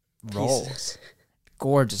rolls,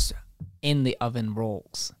 gorgeous. In the oven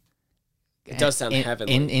rolls. It does sound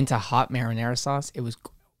heavenly. Into hot marinara sauce. It was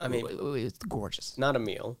gorgeous. Not a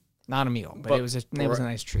meal. Not a meal, but it was a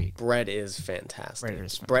nice treat. Bread is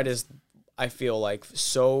fantastic. Bread is I feel like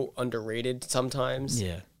so underrated sometimes.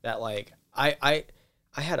 Yeah. That like I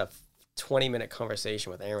had a 20-minute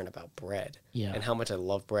conversation with Aaron about bread. Yeah. And how much I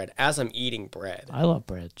love bread. As I'm eating bread. I love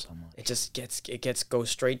bread so much. It just goes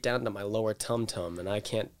straight down to my lower tum-tum and I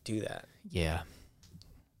can't do that. Yeah.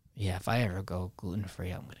 Yeah, if I ever go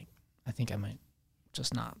gluten-free, I think I might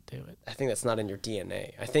just not do it. I think that's not in your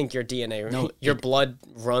DNA. I think your DNA, your blood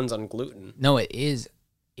runs on gluten. No, it is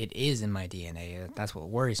in my DNA. That's what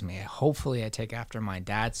worries me. Hopefully I take after my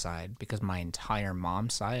dad's side because my entire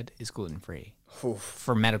mom's side is gluten-free.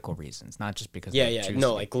 For medical reasons, not just because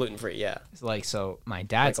like gluten-free, yeah. Like, so my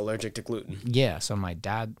dad's like allergic to gluten. Yeah, so my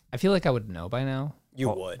dad, I feel like I would know by now. You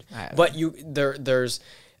would. But there's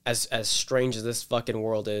as strange as this fucking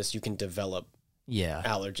world is, you can develop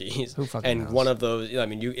allergies. Who fucking knows? One of those, I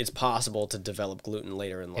mean, it's possible to develop gluten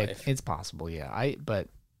later in life. It's possible, yeah. But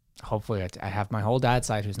hopefully I have my whole dad's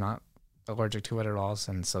side who's not allergic to it at all,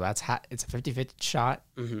 and so it's a 50-50 shot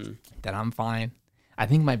that I'm fine. I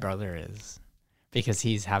think my brother is because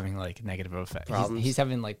he's having like negative effects. He's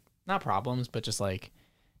having like not problems, but just like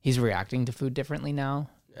he's reacting to food differently now.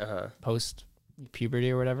 Post puberty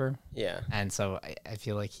or whatever. Yeah. And so I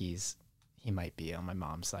feel like he might be on my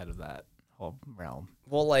mom's side of that whole realm.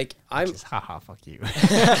 Well, like haha, fuck you.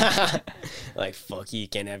 Like, fuck you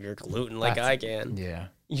can't have your gluten like I can. Yeah.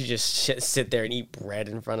 You just sit there and eat bread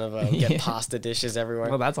in front of them, get pasta dishes everywhere.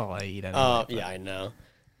 Well, that's all I eat anyway. Yeah, I know.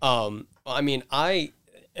 I mean, I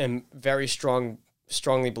am very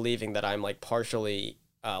strongly believing that I'm like partially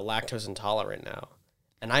lactose intolerant now.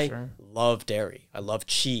 And I love dairy. I love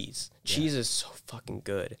cheese. Yeah. Cheese is so fucking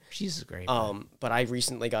good. Cheese is great. But I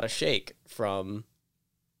recently got a shake from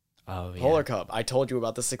Polar Cup. I told you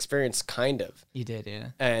about this experience, kind of. You did, yeah.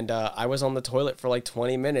 And I was on the toilet for like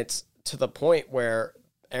 20 minutes to the point where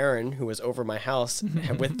Aaron, who was over my house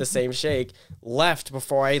with the same shake, left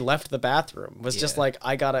before I left the bathroom. Was just like,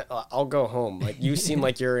 I'll go home. Like, you seem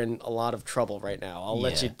like you're in a lot of trouble right now. I'll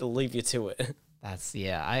leave you to it.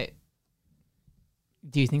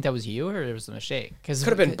 Do you think that was you or it was a mistake? Because could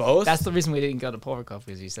have been both. That's the reason we didn't go to Polar Cup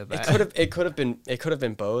because you said that. It could have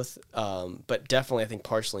been both. But definitely, I think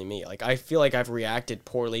partially me. Like, I feel like I've reacted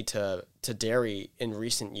poorly to dairy in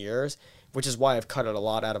recent years, which is why I've cut it a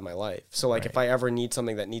lot out of my life. So like, if I ever need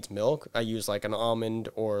something that needs milk, I use like an almond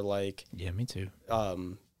or like me too.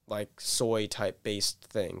 Like soy type based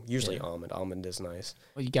thing. Usually almond. Almond is nice.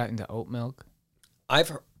 Well, you got into oat milk.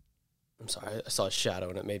 I'm sorry, I saw a shadow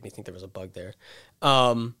and it made me think there was a bug there.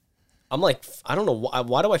 I'm like, I don't know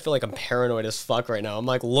why do I feel like I'm paranoid as fuck right now? I'm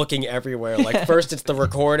like looking everywhere. Like first it's the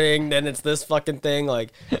recording, then it's this fucking thing.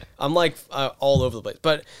 Like I'm like all over the place.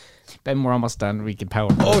 But Ben, we're almost done. We can power.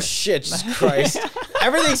 oh shit, Jesus Christ!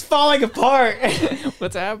 Everything's falling apart.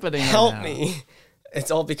 What's happening? Help right now? me!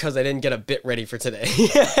 It's all because I didn't get a bit ready for today.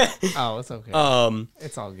 Oh, it's okay.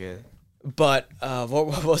 It's all good. But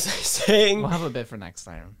what was I saying? We'll have a bit for next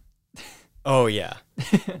time. Oh yeah,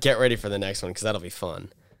 get ready for the next one because that'll be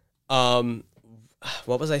fun.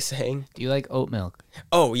 What was I saying? Do you like oat milk?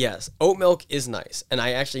 Oh yes, oat milk is nice, and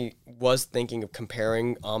I actually was thinking of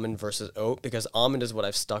comparing almond versus oat because almond is what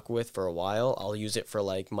I've stuck with for a while. I'll use it for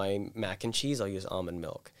like my mac and cheese. I'll use almond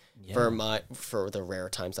milk for the rare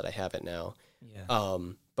times that I have it now. Yeah.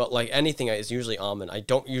 But like anything is usually almond. I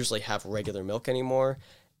don't usually have regular milk anymore.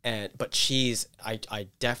 But cheese, I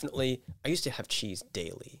used to have cheese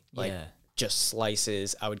daily. Like just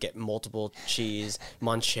slices. I would get multiple cheese,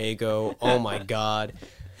 manchego. Oh my God.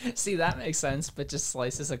 See, that makes sense, but just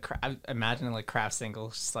slices of I'm imagining like Kraft single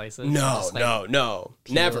slices. No, just, like, no.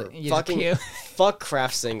 Never. Fucking fuck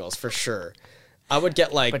Kraft singles for sure. I would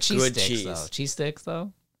get like but cheese good sticks, cheese. Though. Cheese sticks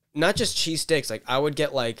though? Not just cheese sticks, like I would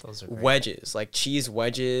get like wedges, like cheese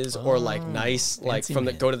wedges, or like nice, like from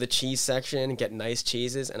the go to the cheese section and get nice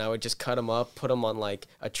cheeses, and I would just cut them up, put them on like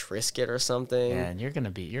a Triscuit or something. Yeah, and you're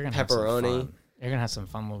gonna pepperoni. Have some fun. You're gonna have some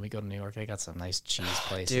fun when we go to New York. They got some nice cheese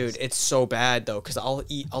places. Dude, it's so bad though, because I'll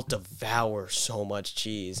devour so much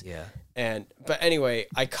cheese. Yeah. But anyway,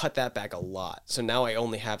 I cut that back a lot, so now I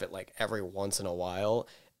only have it like every once in a while.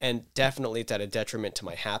 And definitely it's at a detriment to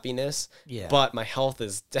my happipiness. Yeah. But my health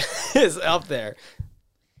is is up there.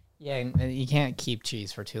 Yeah, and you can't keep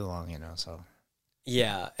cheese for too long, so.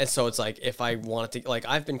 Yeah, and so it's like if I wanted to, like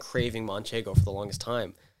I've been craving manchego for the longest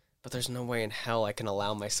time, but there's no way in hell I can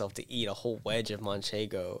allow myself to eat a whole wedge of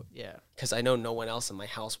manchego. Yeah. Because I know no one else in my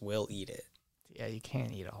house will eat it. Yeah, you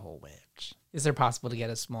can't eat a whole wedge. Is it possible to get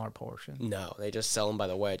a smaller portion? No, they just sell them by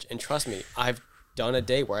the wedge. And trust me, I've done a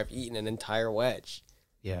day where I've eaten an entire wedge.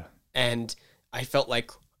 Yeah. And I felt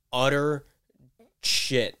like utter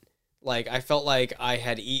shit. Like, I felt like I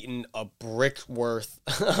had eaten a brick worth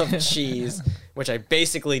of cheese, which I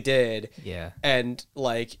basically did. Yeah. And,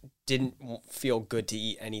 like, didn't feel good to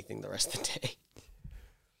eat anything the rest of the day.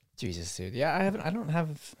 Jesus, dude. Yeah, I don't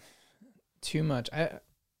have too much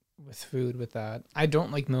with food with that. I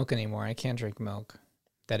don't like milk anymore. I can't drink milk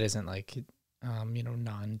that isn't, like,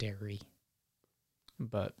 non-dairy.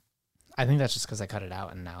 But I think that's just because I cut it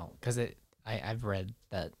out, and now because I've read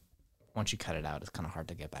that once you cut it out, it's kind of hard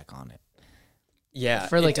to get back on it. Yeah,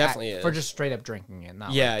 for like it definitely is. For just straight up drinking it,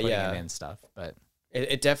 not like putting it in stuff. But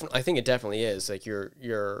it definitely, I think it definitely is like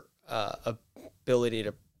your ability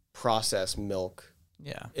to process milk.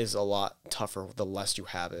 Yeah, is a lot tougher the less you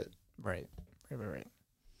have it. Right.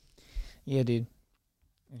 Yeah, dude.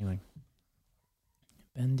 Anyway.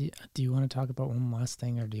 Ben, do you want to talk about one last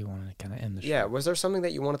thing, or do you want to kind of end the show? Yeah, was there something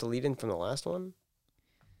that you wanted to lead in from the last one?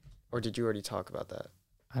 Or did you already talk about that?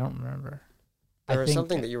 I don't remember. There was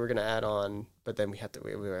something that you were going to add on, but then we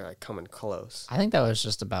were like coming close. I think that was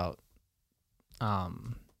just about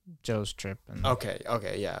Joe's trip. And okay,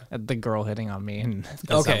 yeah. The girl hitting on me. And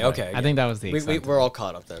okay. I think that was the we're all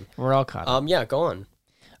caught up then. We're all caught up. Yeah, go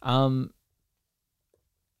on.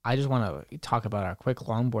 I just want to talk about our quick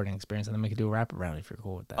longboarding experience, and then we could do a wrap around if you're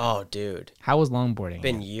cool with that. Oh, dude. How was longboarding? It's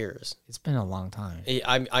been years. It's been a long time.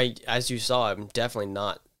 I as you saw, I'm definitely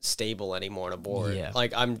not stable anymore on a board. Yeah.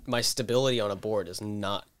 Like my stability on a board is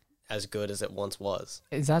not as good as it once was.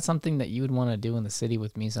 Is that something that you would want to do in the city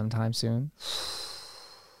with me sometime soon?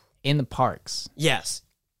 In the parks? Yes.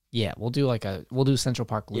 Yeah, we'll do Central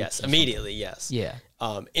Park loops. Yes, immediately, yes. Yeah.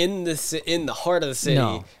 In the heart of the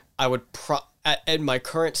city, I would at my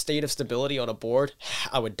current state of stability on a board,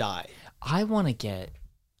 I would die. I want to get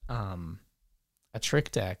a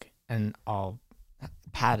trick deck, and I'll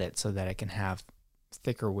pad it so that I can have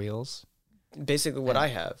thicker wheels. Basically what I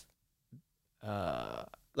have.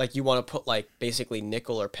 Like you want to put like basically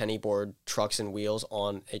nickel or penny board trucks and wheels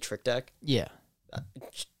on a trick deck? Yeah.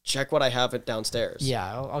 Check what I have it downstairs.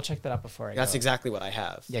 Yeah, I'll check that out before I That's go. exactly what I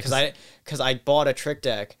have. Yeah, because I bought a trick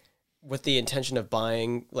deck with the intention of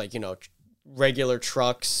buying like, regular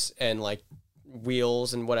trucks and like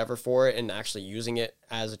wheels and whatever for it and actually using it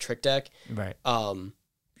as a trick deck. Right.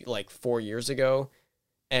 Like 4 years ago.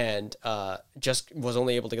 And just was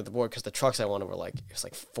only able to get the board because the trucks I wanted were like, it was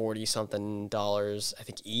like $40-something, I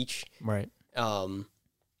think, each. Right.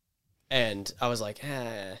 And I was like,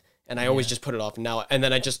 and I always just put it off now. And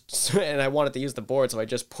then I wanted to use the board, so I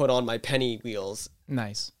just put on my penny wheels.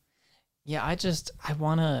 Nice. Yeah, I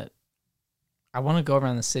want to go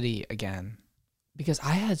around the city again because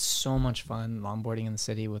I had so much fun longboarding in the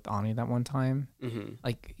city with Ani that one time. Mm-hmm.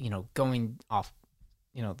 Like, going off,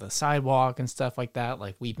 the sidewalk and stuff like that.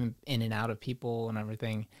 Like, weaving in and out of people and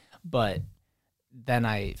everything. But then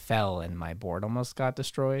I fell and my board almost got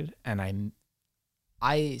destroyed. And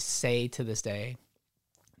I say to this day,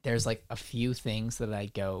 there's like a few things that I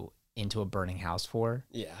go into a burning house for.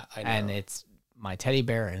 Yeah, I know. And it's my teddy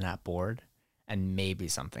bear and that board and maybe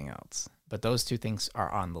something else. But those two things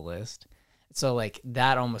are on the list. So like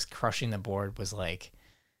that almost crushing the board was like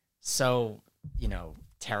so,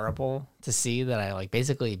 terrible to see that I like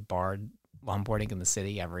basically barred longboarding in the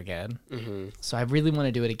city ever again. Mm-hmm. So I really want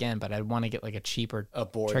to do it again, but I want to get like a cheaper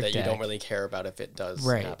board trick that you deck, don't really care about if it does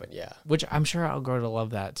Right. happen. Yeah. which I'm sure I'll grow to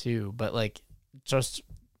love that too. But like just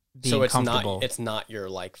being So it's comfortable. not your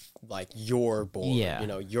like your board. Yeah.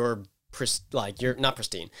 Your you're not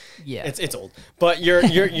pristine. Yeah. It's old, but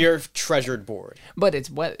your treasured board. But it's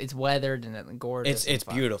weathered and gorgeous. It's and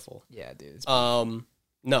fun. beautiful. Yeah, dude. It's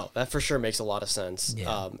No, that for sure makes a lot of sense.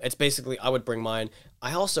 Yeah. It's basically I would bring mine.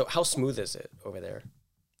 I also how smooth is it over there?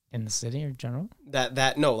 in the city or general,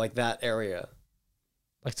 That area,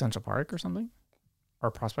 like Central Park or something,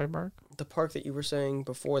 or Prospect Park. the park that you were saying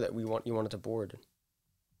before that you wanted to board.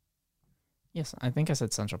 Yes, I think I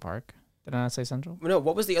said Central Park. Did I not say Central? No,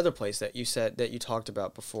 what was the other place that you said that you talked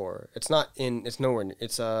about before? It's nowhere.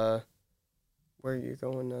 It's where you're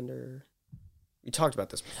going under. You talked about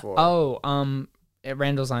this before. Oh, at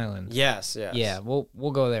Randall's Island. Yes. Yeah,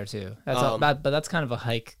 we'll go there too. That's but that's kind of a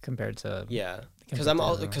hike compared to. Yeah,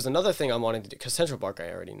 Compared because to- another thing I'm wanting to do because Central Park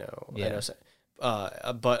I already know. Yeah.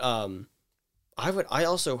 I know, but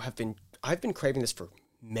I've been craving this for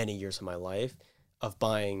many years of my life of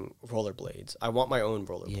buying rollerblades. I want my own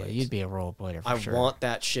rollerblades. Yeah, you'd be a rollerblader for I sure. want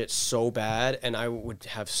that shit so bad, and I would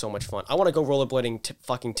have so much fun. I want to go rollerblading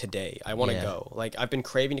fucking today. I want to Yeah. go. Like I've been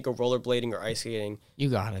craving to go rollerblading or ice skating. You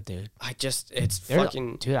got it, dude.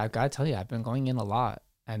 Dude, I've got to tell you, I've been going in a lot,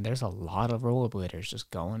 and there's a lot of rollerbladers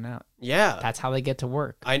just going out. Yeah. That's how they get to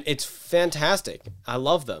work. It's fantastic. I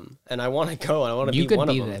love them, and I want to go. And I want to You be could one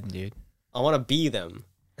be of them. them, dude. I want to be them.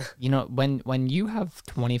 When you have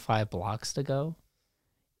 25 blocks to go,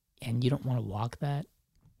 and you don't want to walk that,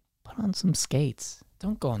 put on some skates.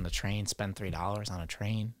 Don't go on the train. Spend $3 on a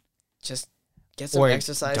train. Just get some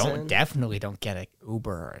exercise in. Definitely don't get an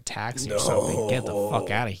Uber or a taxi or something. Get the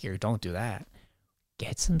fuck out of here. Don't do that.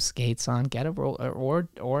 Get some skates on. Get a roll or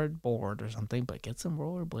a board or something, but get some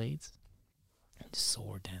rollerblades. And just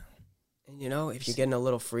soar down. And if you're getting a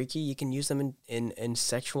little freaky, you can use them in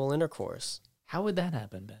sexual intercourse. How would that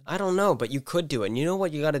happen, Ben? I don't know, but you could do it. And you know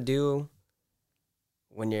what you got to do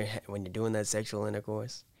when you're doing that sexual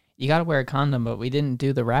intercourse? You got to wear a condom, but we didn't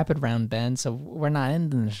do the rapid round, Ben, so we're not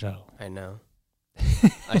ending the show. I know.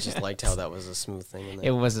 I just liked how that was a smooth thing. In there.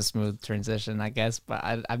 It was a smooth transition, I guess, but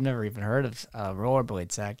I've never even heard of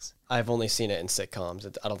rollerblade sex. I've only seen it in sitcoms.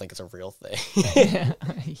 I don't think it's a real thing.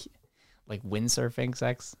 Like windsurfing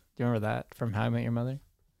sex. Do you remember that from How I Met Your Mother?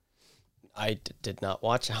 I did not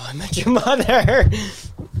watch How I Met Your Mother.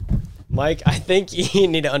 Mike, I think you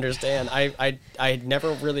need to understand. I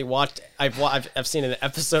never really watched. I've seen an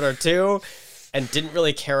episode or two, and didn't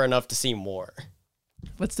really care enough to see more.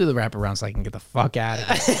 Let's do the wraparound so I can get the fuck out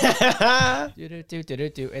of here.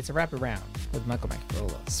 Do. It's a wraparound with Michael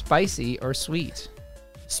McFarland. Spicy or sweet?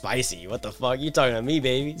 Spicy. What the fuck? You talking to me,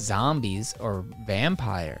 baby? Zombies or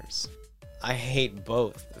vampires? I hate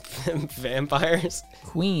both. Vampires.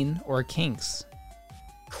 Queen or kinks?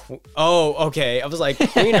 Oh, okay. I was like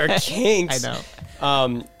queen or kinks. I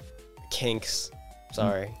know. Kinks.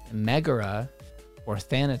 Sorry. Megara or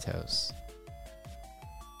Thanatos?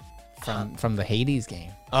 From the Hades game.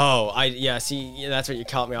 Oh, see, that's what you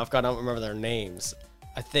caught me off guard. I don't remember their names.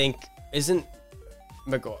 I think isn't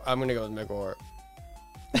Megor. I'm gonna go with Megor.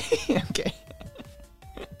 Okay.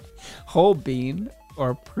 Whole bean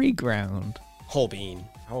or pre-ground? Whole bean.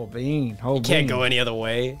 Whole bean. Can't go any other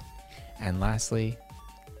way. And lastly,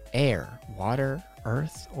 air, water,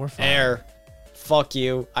 earth, or fire. Air. Fuck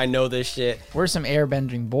you. I know this shit. We're some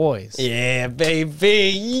airbending boys. Yeah,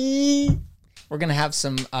 baby. We're gonna have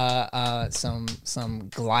some glider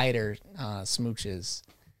smooches,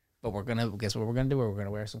 but guess what we're gonna do? We're gonna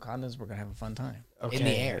wear some condoms. We're gonna have a fun time in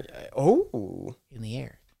the air. Oh, in the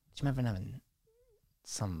air. Do you remember having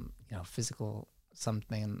some physical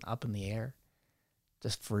something up in the air,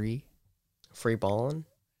 just free balling?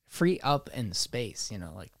 Free up in space.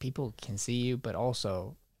 Like people can see you, but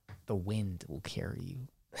also the wind will carry you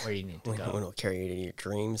where you need to go. Wind will carry you to your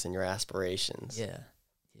dreams and your aspirations. Yeah.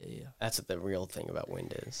 That's what the real thing about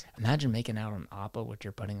wind is. Imagine making out on Appa what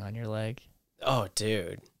you're putting on your leg. Oh,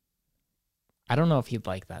 dude. I don't know if he'd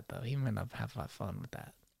like that though. He might not have fun with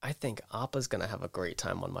that. I think Appa's gonna have a great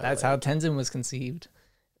time on my That's leg. how Tenzin was conceived.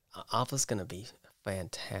 Appa's gonna be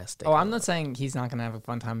fantastic. Oh, I'm not saying he's not gonna have a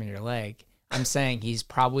fun time in your leg. I'm saying he's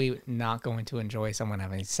probably not going to enjoy someone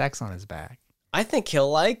having sex on his back. I think he'll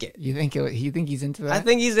like it. You think he's into that? I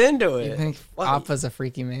think he's into You it. think Appa's a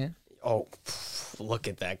freaky man? Oh, look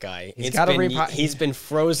at that guy. He's Been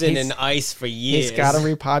frozen he's- in ice for years. He's got to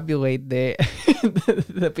repopulate the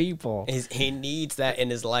people. He needs that in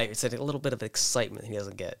his life. It's a little bit of excitement he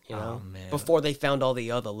doesn't get, you know? Oh, man. Before they found all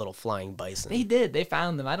the other little flying bison. They did. They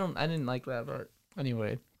found them. I didn't like that part.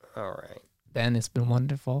 Anyway, All right. Ben, it's been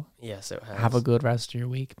wonderful. Yes, it has. Have a good rest of your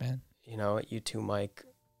week, Ben. You know what, you too, Mike.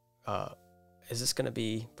 Is this going to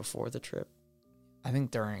be before the trip? I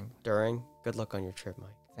think during. During? Good luck on your trip, Mike.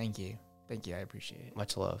 Thank you. Thank you. I appreciate it.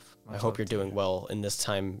 Much love. I Much hope love you're to doing you. well in this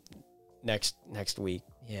time next week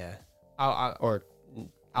Yeah. I'll or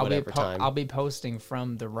I'll whatever time. I'll be posting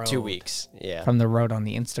from the road. 2 weeks. Yeah. From the road on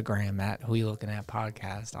the Instagram at Who You Looking At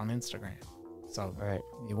Podcast on Instagram. So All right.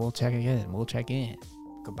 we'll check again. We'll check in.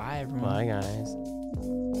 Goodbye, everyone. Bye, guys.